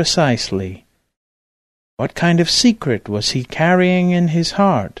so precisely? What kind of secret was he carrying in his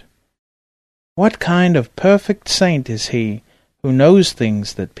heart? What kind of perfect saint is he who knows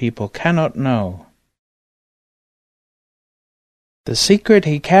things that people cannot know? The secret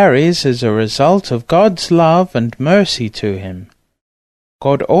he carries is a result of God's love and mercy to him.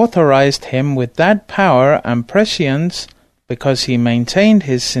 God authorized him with that power and prescience because he maintained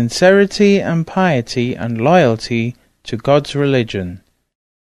his sincerity and piety and loyalty to God's religion.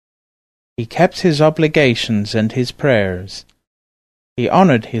 He kept his obligations and his prayers. He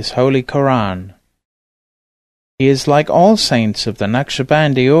honored his holy Quran. He is like all saints of the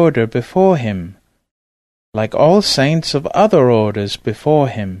Naqshbandi order before him, like all saints of other orders before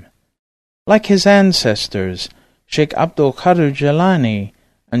him, like his ancestors, Sheikh Abdul Qadir Jilani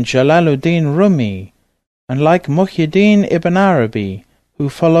and Jalaluddin Rumi, and like Muhyiddin ibn Arabi, who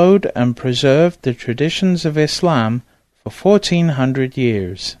followed and preserved the traditions of Islam for 1400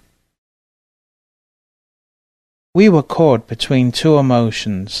 years. We were caught between two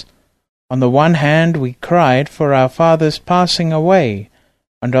emotions. On the one hand, we cried for our father's passing away,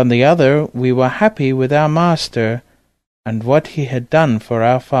 and on the other, we were happy with our master and what he had done for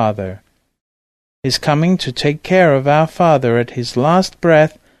our father. His coming to take care of our father at his last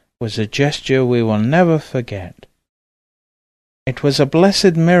breath was a gesture we will never forget. It was a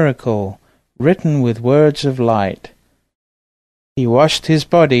blessed miracle, written with words of light. He washed his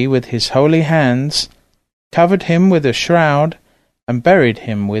body with his holy hands, covered him with a shroud, and buried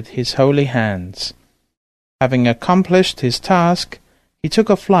him with his holy hands. Having accomplished his task, he took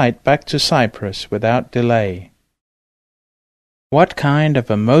a flight back to Cyprus without delay. What kind of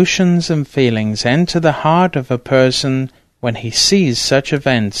emotions and feelings enter the heart of a person when he sees such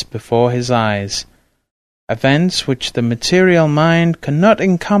events before his eyes, events which the material mind cannot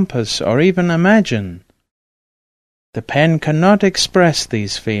encompass or even imagine? The pen cannot express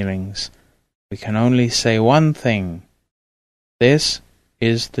these feelings. We can only say one thing. This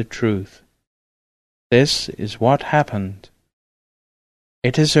is the truth. This is what happened.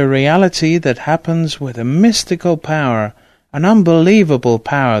 It is a reality that happens with a mystical power, an unbelievable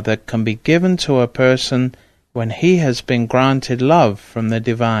power that can be given to a person when he has been granted love from the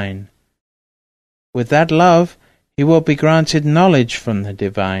divine. With that love, he will be granted knowledge from the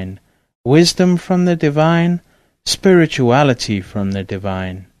divine, wisdom from the divine, spirituality from the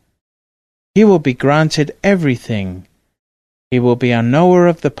divine. He will be granted everything. He will be a knower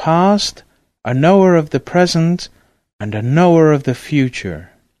of the past, a knower of the present, and a knower of the future.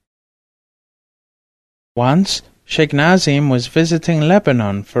 Once, Sheikh Nazim was visiting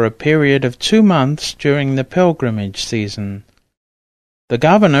Lebanon for a period of 2 months during the pilgrimage season. The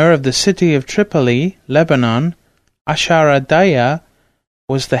governor of the city of Tripoli, Lebanon, Ashar Daya,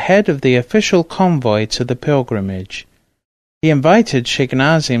 was the head of the official convoy to the pilgrimage. He invited Sheikh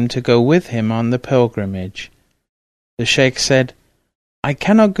Nazim to go with him on the pilgrimage. The Sheikh said, "I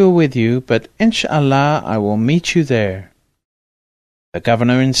cannot go with you, but inshallah I will meet you there." The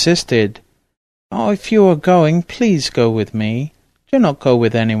governor insisted, "Oh, if you are going, please go with me. Do not go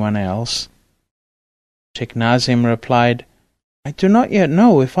with anyone else." Sheikh Nazim replied, "I do not yet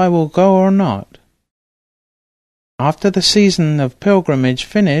know if I will go or not." After the season of pilgrimage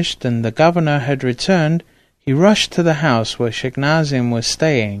finished and the governor had returned, he rushed to the house where Sheikh Nazim was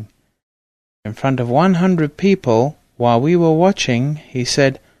staying. In front of 100 people, while we were watching, he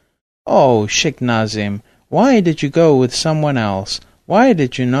said, "Oh, Sheikh Nazim, why did you go with someone else? Why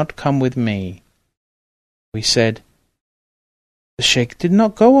did you not come with me?" We said, "The Sheikh did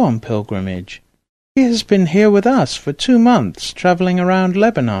not go on pilgrimage. He has been here with us for 2 months, traveling around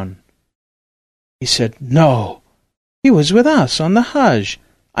Lebanon." He said, "No, he was with us on the Hajj.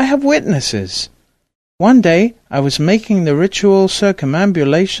 I have witnesses. One day I was making the ritual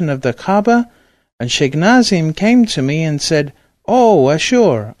circumambulation of the Kaaba, and Sheikh Nazim came to me and said, 'Oh,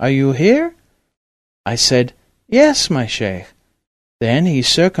 Ashur, are you here?' I said, 'Yes, my Sheikh.' Then he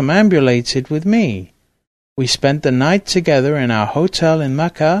circumambulated with me. We spent the night together in our hotel in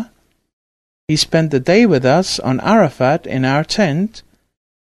Mecca. He spent the day with us on Arafat in our tent.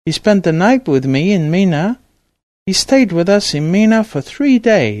 He spent the night with me in Mina. He stayed with us in Mina for 3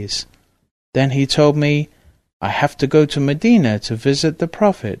 days. Then he told me, 'I have to go to Medina to visit the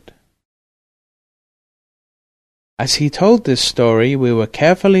Prophet.'" As he told this story, we were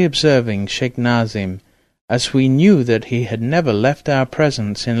carefully observing Sheikh Nazim, as we knew that he had never left our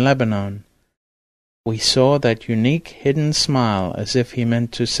presence in Lebanon. We saw that unique hidden smile as if he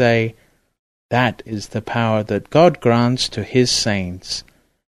meant to say, "That is the power that God grants to His saints.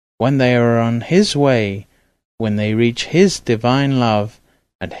 When they are on His way, when they reach His divine love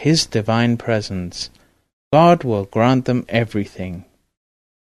and His divine presence, God will grant them everything."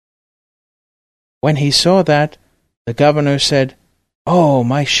 When he saw that, the governor said, "Oh,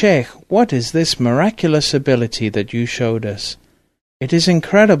 my sheikh, what is this miraculous ability that you showed us? It is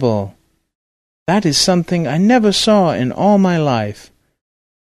incredible. That is something I never saw in all my life.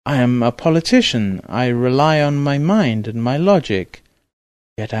 I am a politician. I rely on my mind and my logic.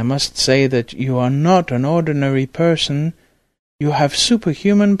 Yet I must say that you are not an ordinary person. You have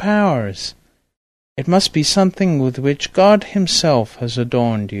superhuman powers. It must be something with which God Himself has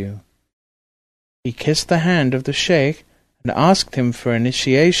adorned you." He kissed the hand of the sheikh and asked him for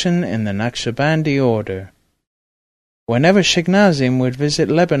initiation in the Naqshbandi order. Whenever Sheikh Nazim would visit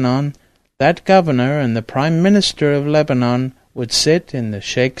Lebanon, that governor and the Prime Minister of Lebanon would sit in the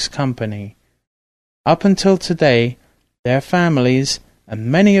sheikh's company. Up until today, their families and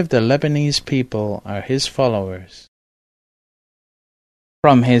many of the Lebanese people are his followers.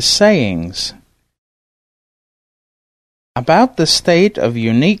 From his sayings. About the state of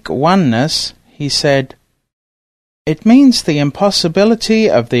unique oneness, he said, "It means the impossibility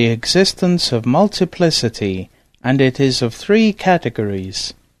of the existence of multiplicity, and it is of three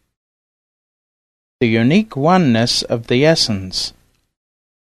categories. The unique oneness of the essence.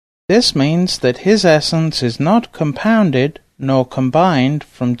 This means that His essence is not compounded nor combined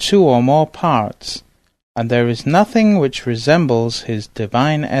from two or more parts, and there is nothing which resembles His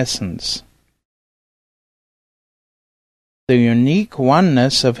divine essence. The unique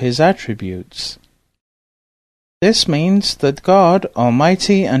oneness of His attributes. This means that God,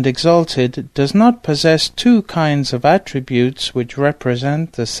 Almighty and Exalted, does not possess two kinds of attributes which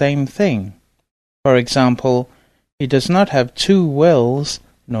represent the same thing. For example, He does not have two wills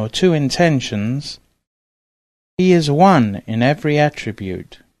nor two intentions. He is one in every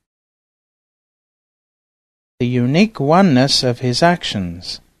attribute. The unique oneness of His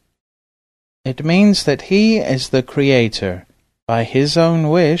actions. It means that He is the Creator, by His own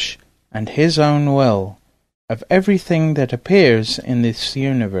wish and His own will, of everything that appears in this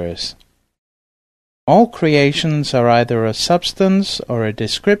universe. All creations are either a substance or a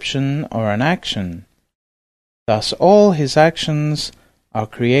description or an action. Thus all His actions are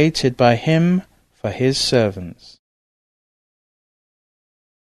created by Him for His servants.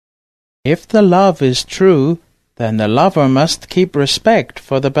 If the love is true, then the lover must keep respect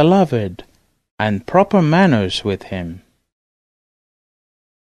for the beloved and proper manners with him.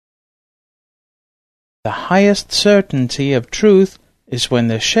 The highest certainty of truth is when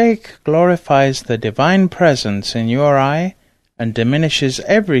the sheikh glorifies the divine presence in your eye and diminishes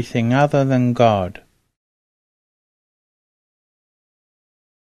everything other than God.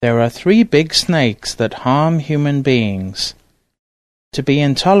 There are three big snakes that harm human beings: to be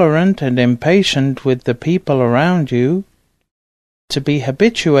intolerant and impatient with the people around you, to be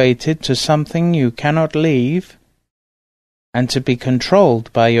habituated to something you cannot leave, and to be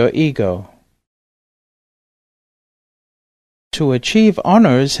controlled by your ego. To achieve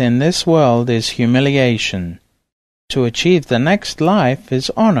honors in this world is humiliation. To achieve the next life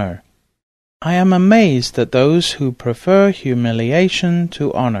is honor. I am amazed at those who prefer humiliation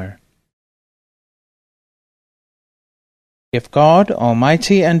to honor. If God,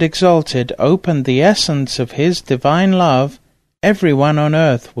 Almighty and Exalted, opened the essence of His divine love, everyone on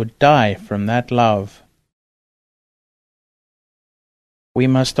earth would die from that love. We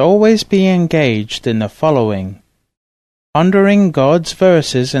must always be engaged in the following: pondering God's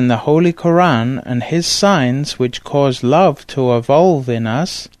verses in the Holy Quran and His signs which cause love to evolve in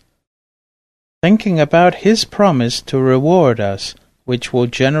us, thinking about His promise to reward us, which will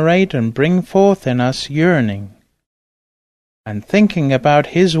generate and bring forth in us yearning, and thinking about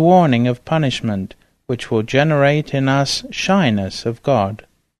His warning of punishment, which will generate in us shyness of God.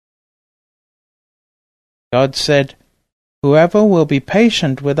 God said, "Whoever will be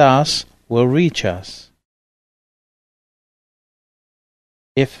patient with us will reach us."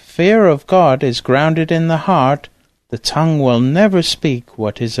 If fear of God is grounded in the heart, the tongue will never speak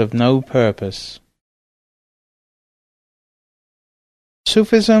what is of no purpose.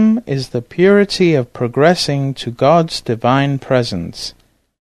 Sufism is the purity of progressing to God's divine presence.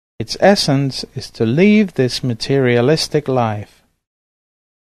 Its essence is to leave this materialistic life.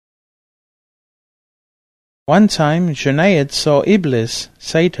 One time, Junayd saw Iblis,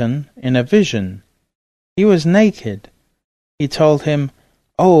 Satan, in a vision. He was naked. He told him,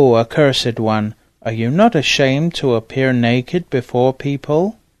 "O accursed one, are you not ashamed to appear naked before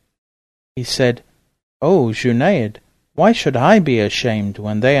people?" He said, O Junaid, why should I be ashamed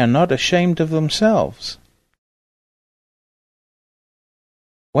when they are not ashamed of themselves?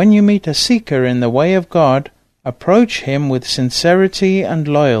 When you meet a seeker in the way of God, approach him with sincerity and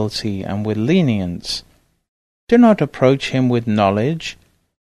loyalty and with lenience. Do not approach him with knowledge.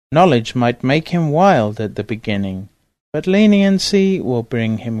 Knowledge might make him wild at the beginning, but leniency will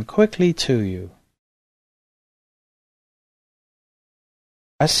bring him quickly to you.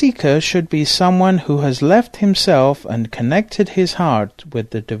 A seeker should be someone who has left himself and connected his heart with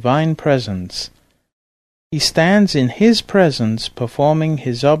the divine presence. He stands in his presence performing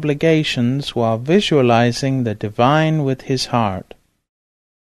his obligations while visualizing the divine with his heart.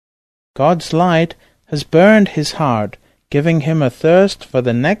 God's light has burned his heart, giving him a thirst for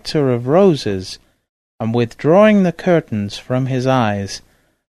the nectar of roses and withdrawing the curtains from his eyes,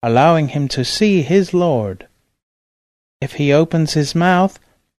 allowing him to see his Lord. If he opens his mouth,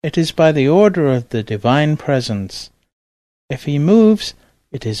 it is by the order of the divine presence. If he moves,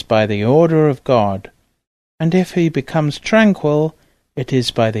 it is by the order of God. And if he becomes tranquil, it is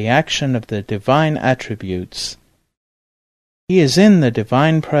by the action of the divine attributes. He is in the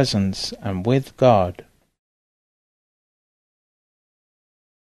divine presence and with God.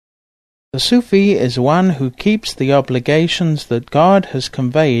 The Sufi is one who keeps the obligations that God has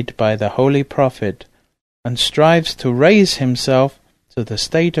conveyed by the Holy Prophet and strives to raise himself to the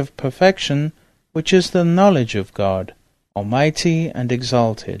state of perfection, which is the knowledge of God, Almighty and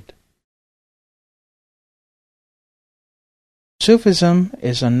exalted. Sufism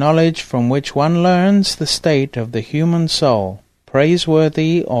is a knowledge from which one learns the state of the human soul,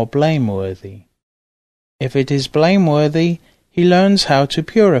 praiseworthy or blameworthy. If it is blameworthy, he learns how to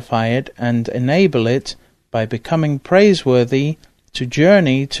purify it and enable it, by becoming praiseworthy, to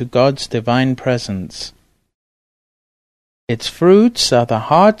journey to God's divine presence. Its fruits are the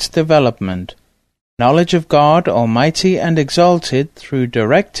heart's development, knowledge of God Almighty and exalted through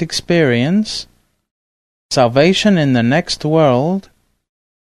direct experience, salvation in the next world,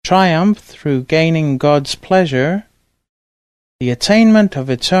 triumph through gaining God's pleasure, the attainment of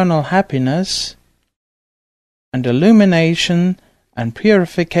eternal happiness, and illumination and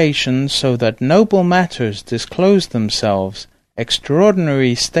purification so that noble matters disclose themselves,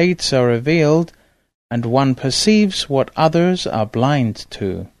 extraordinary states are revealed, and one perceives what others are blind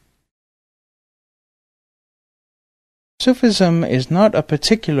to. Sufism is not a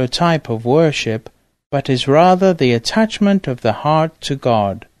particular type of worship, but is rather the attachment of the heart to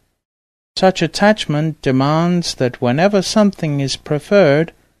God. Such attachment demands that whenever something is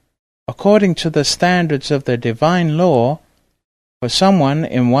preferred, according to the standards of the divine law, for someone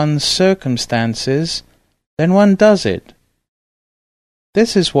in one's circumstances, then one does it.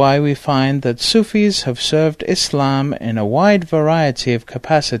 This is why we find that Sufis have served Islam in a wide variety of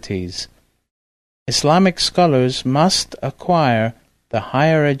capacities. Islamic scholars must acquire the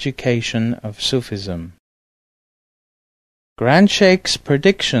higher education of Sufism. Grand Sheikh's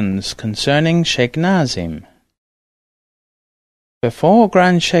predictions concerning Sheikh Nazim. Before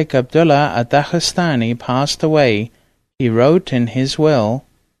Grand Sheikh Abdullah al-HAQQANI passed away, he wrote in his will,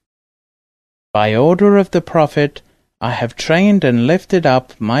 "By order of the Prophet, I have trained and lifted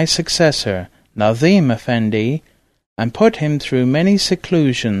up my successor, Nazim Effendi, and put him through many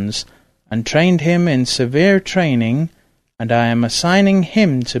seclusions, and trained him in severe training, and I am assigning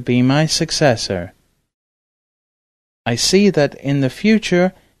him to be my successor. I see that in the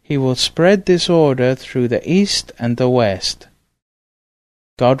future he will spread this order through the East and the West.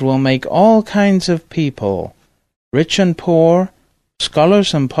 God will make all kinds of people, rich and poor,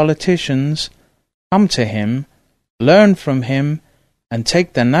 scholars and politicians, come to him, learn from him, and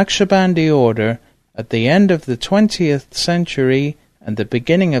take the Naqshbandi order at the end of the 20th century and the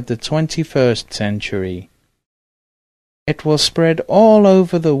beginning of the 21st century. It will spread all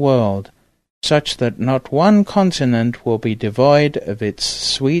over the world, such that not one continent will be devoid of its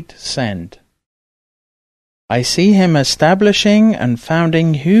sweet scent. I see him establishing and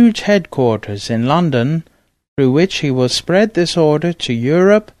founding huge headquarters in London, through which he will spread this order to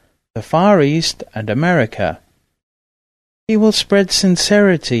Europe, the Far East, and America. He will spread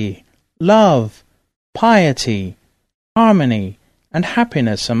sincerity, love, piety, harmony, and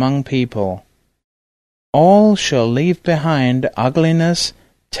happiness among people. All shall leave behind ugliness,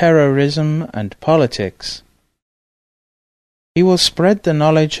 terrorism, and politics. He will spread the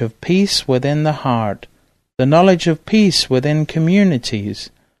knowledge of peace within the heart, the knowledge of peace within communities,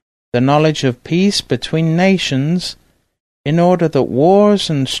 the knowledge of peace between nations, in order that wars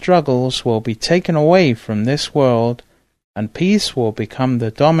and struggles will be taken away from this world, and peace will become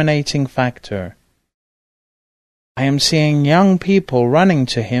the dominating factor. I am seeing young people running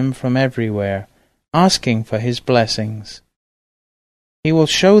to him from everywhere, asking for his blessings. He will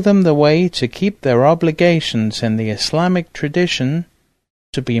show them the way to keep their obligations in the Islamic tradition,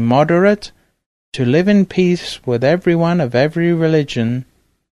 to be moderate, to live in peace with everyone of every religion,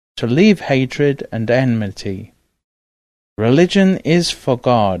 to leave hatred and enmity. Religion is for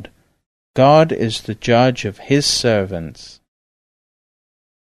God. God is the judge of his servants.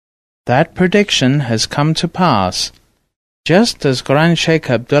 That prediction has come to pass, just as Grand Sheikh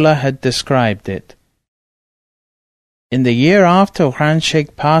Abdullah had described it. In the year after Grand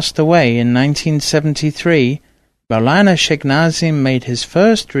Sheikh passed away in 1973, Maulana Sheikh Nazim made his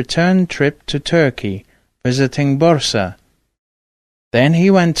first return trip to Turkey, visiting Bursa. Then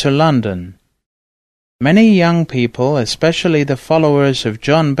he went to London. Many young people, especially the followers of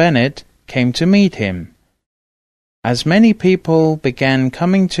John Bennett, came to meet him. As many people began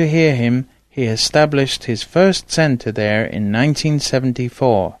coming to hear him, he established his first center there in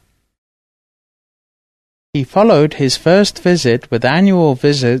 1974. He followed his first visit with annual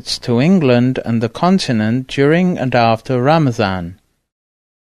visits to England and the continent during and after Ramadan.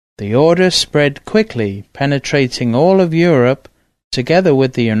 The order spread quickly, penetrating all of Europe, together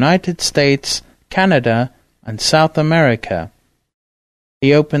with the United States, Canada, and South America.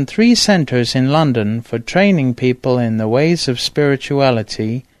 He opened 3 centers in London for training people in the ways of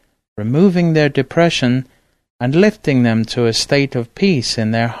spirituality, removing their depression, and lifting them to a state of peace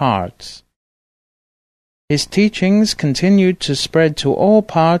in their hearts. His teachings continued to spread to all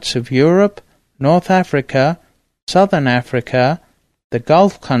parts of Europe, North Africa, Southern Africa, the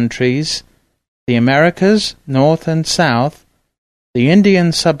Gulf countries, the Americas, North and South, the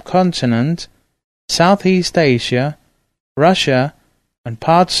Indian subcontinent, Southeast Asia, Russia, and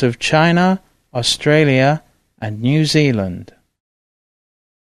parts of China, Australia, and New Zealand.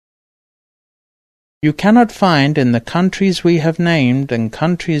 You cannot find in the countries we have named and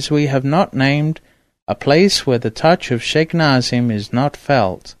countries we have not named a place where the touch of Sheikh Nazim is not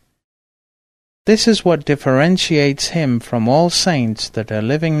felt. This is what differentiates him from all saints that are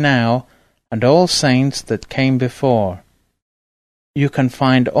living now and all saints that came before. You can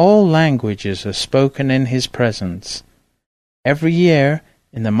find all languages are spoken in his presence. Every year,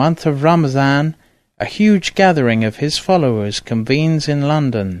 in the month of Ramadan, a huge gathering of his followers convenes in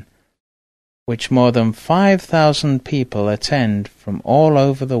London, which more than 5,000 people attend from all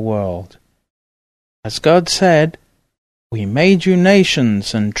over the world. As God said, "We made you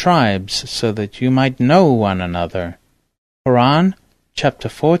nations and tribes so that you might know one another." Quran, chapter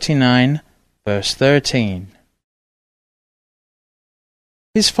 49, verse 13.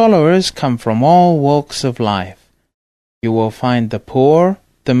 His followers come from all walks of life. You will find the poor,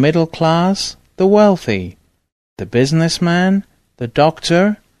 the middle class, the wealthy, the businessman, the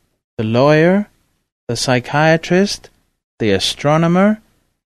doctor, the lawyer, the psychiatrist, the astronomer,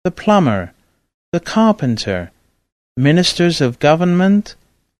 the plumber, the carpenter, ministers of government,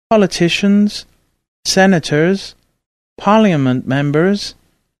 politicians, senators, parliament members,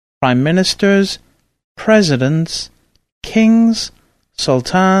 prime ministers, presidents, kings,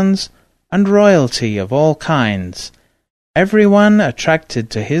 sultans, and royalty of all kinds, everyone attracted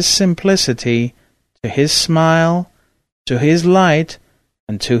to his simplicity, to his smile, to his light,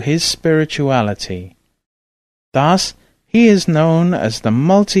 and to his spirituality. Thus, he is known as the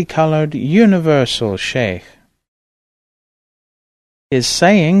multicolored universal Sheikh. His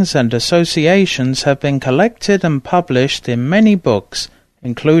sayings and associations have been collected and published in many books,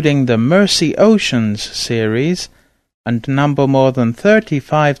 including the Mercy Oceans series, and number more than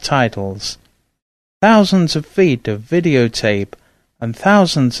 35 titles. Thousands of feet of videotape and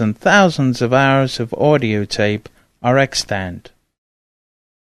thousands of hours of audio tape are extant.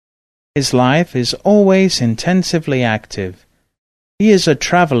 His life is always intensively active. He is a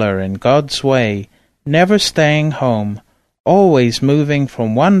traveler in God's way, never staying home, always moving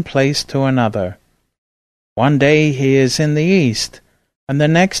from one place to another. One day he is in the east, and the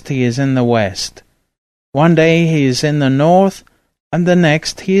next he is in the west. One day he is in the north, and the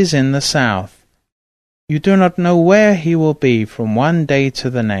next he is in the south. You do not know where he will be from one day to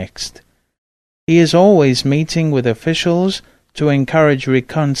the next. He is always meeting with officials to encourage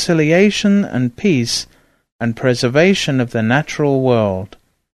reconciliation and peace and preservation of the natural world.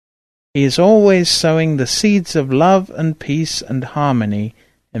 He is always sowing the seeds of love and peace and harmony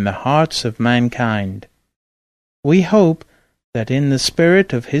in the hearts of mankind. We hope that in the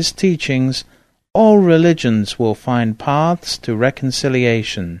spirit of his teachings, all religions will find paths to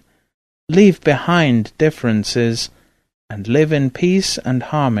reconciliation, leave behind differences, and live in peace and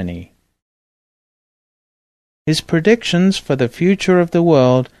harmony. His predictions for the future of the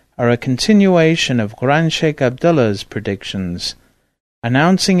world are a continuation of Grand Sheikh Abdullah's predictions.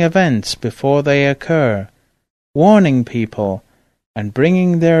 announcing events before they occur, warning people, and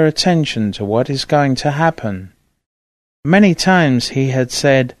bringing their attention to what is going to happen. Many times he had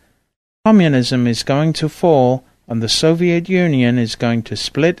said, communism is going to fall and the Soviet Union is going to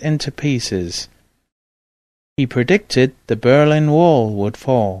split into pieces. He predicted the Berlin Wall would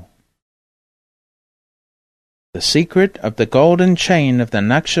fall. The secret of the golden chain of the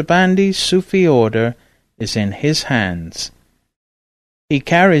Naqshbandi Sufi order is in his hands. He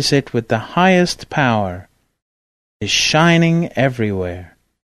carries it with the highest power. It is shining everywhere.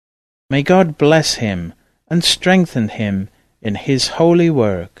 May God bless him and strengthen him in his holy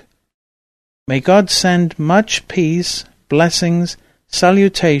work. May God send much peace, blessings,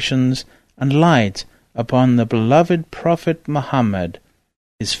 salutations, and light upon the beloved Prophet Muhammad,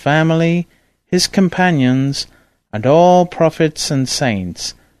 his family, his companions, and all prophets and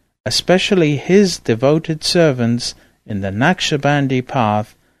saints, especially his devoted servants in the Naqshbandi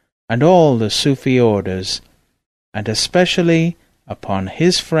path and all the Sufi orders, and especially upon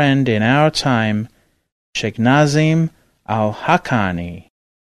his friend in our time, Sheikh Nazim al-HAQQANI.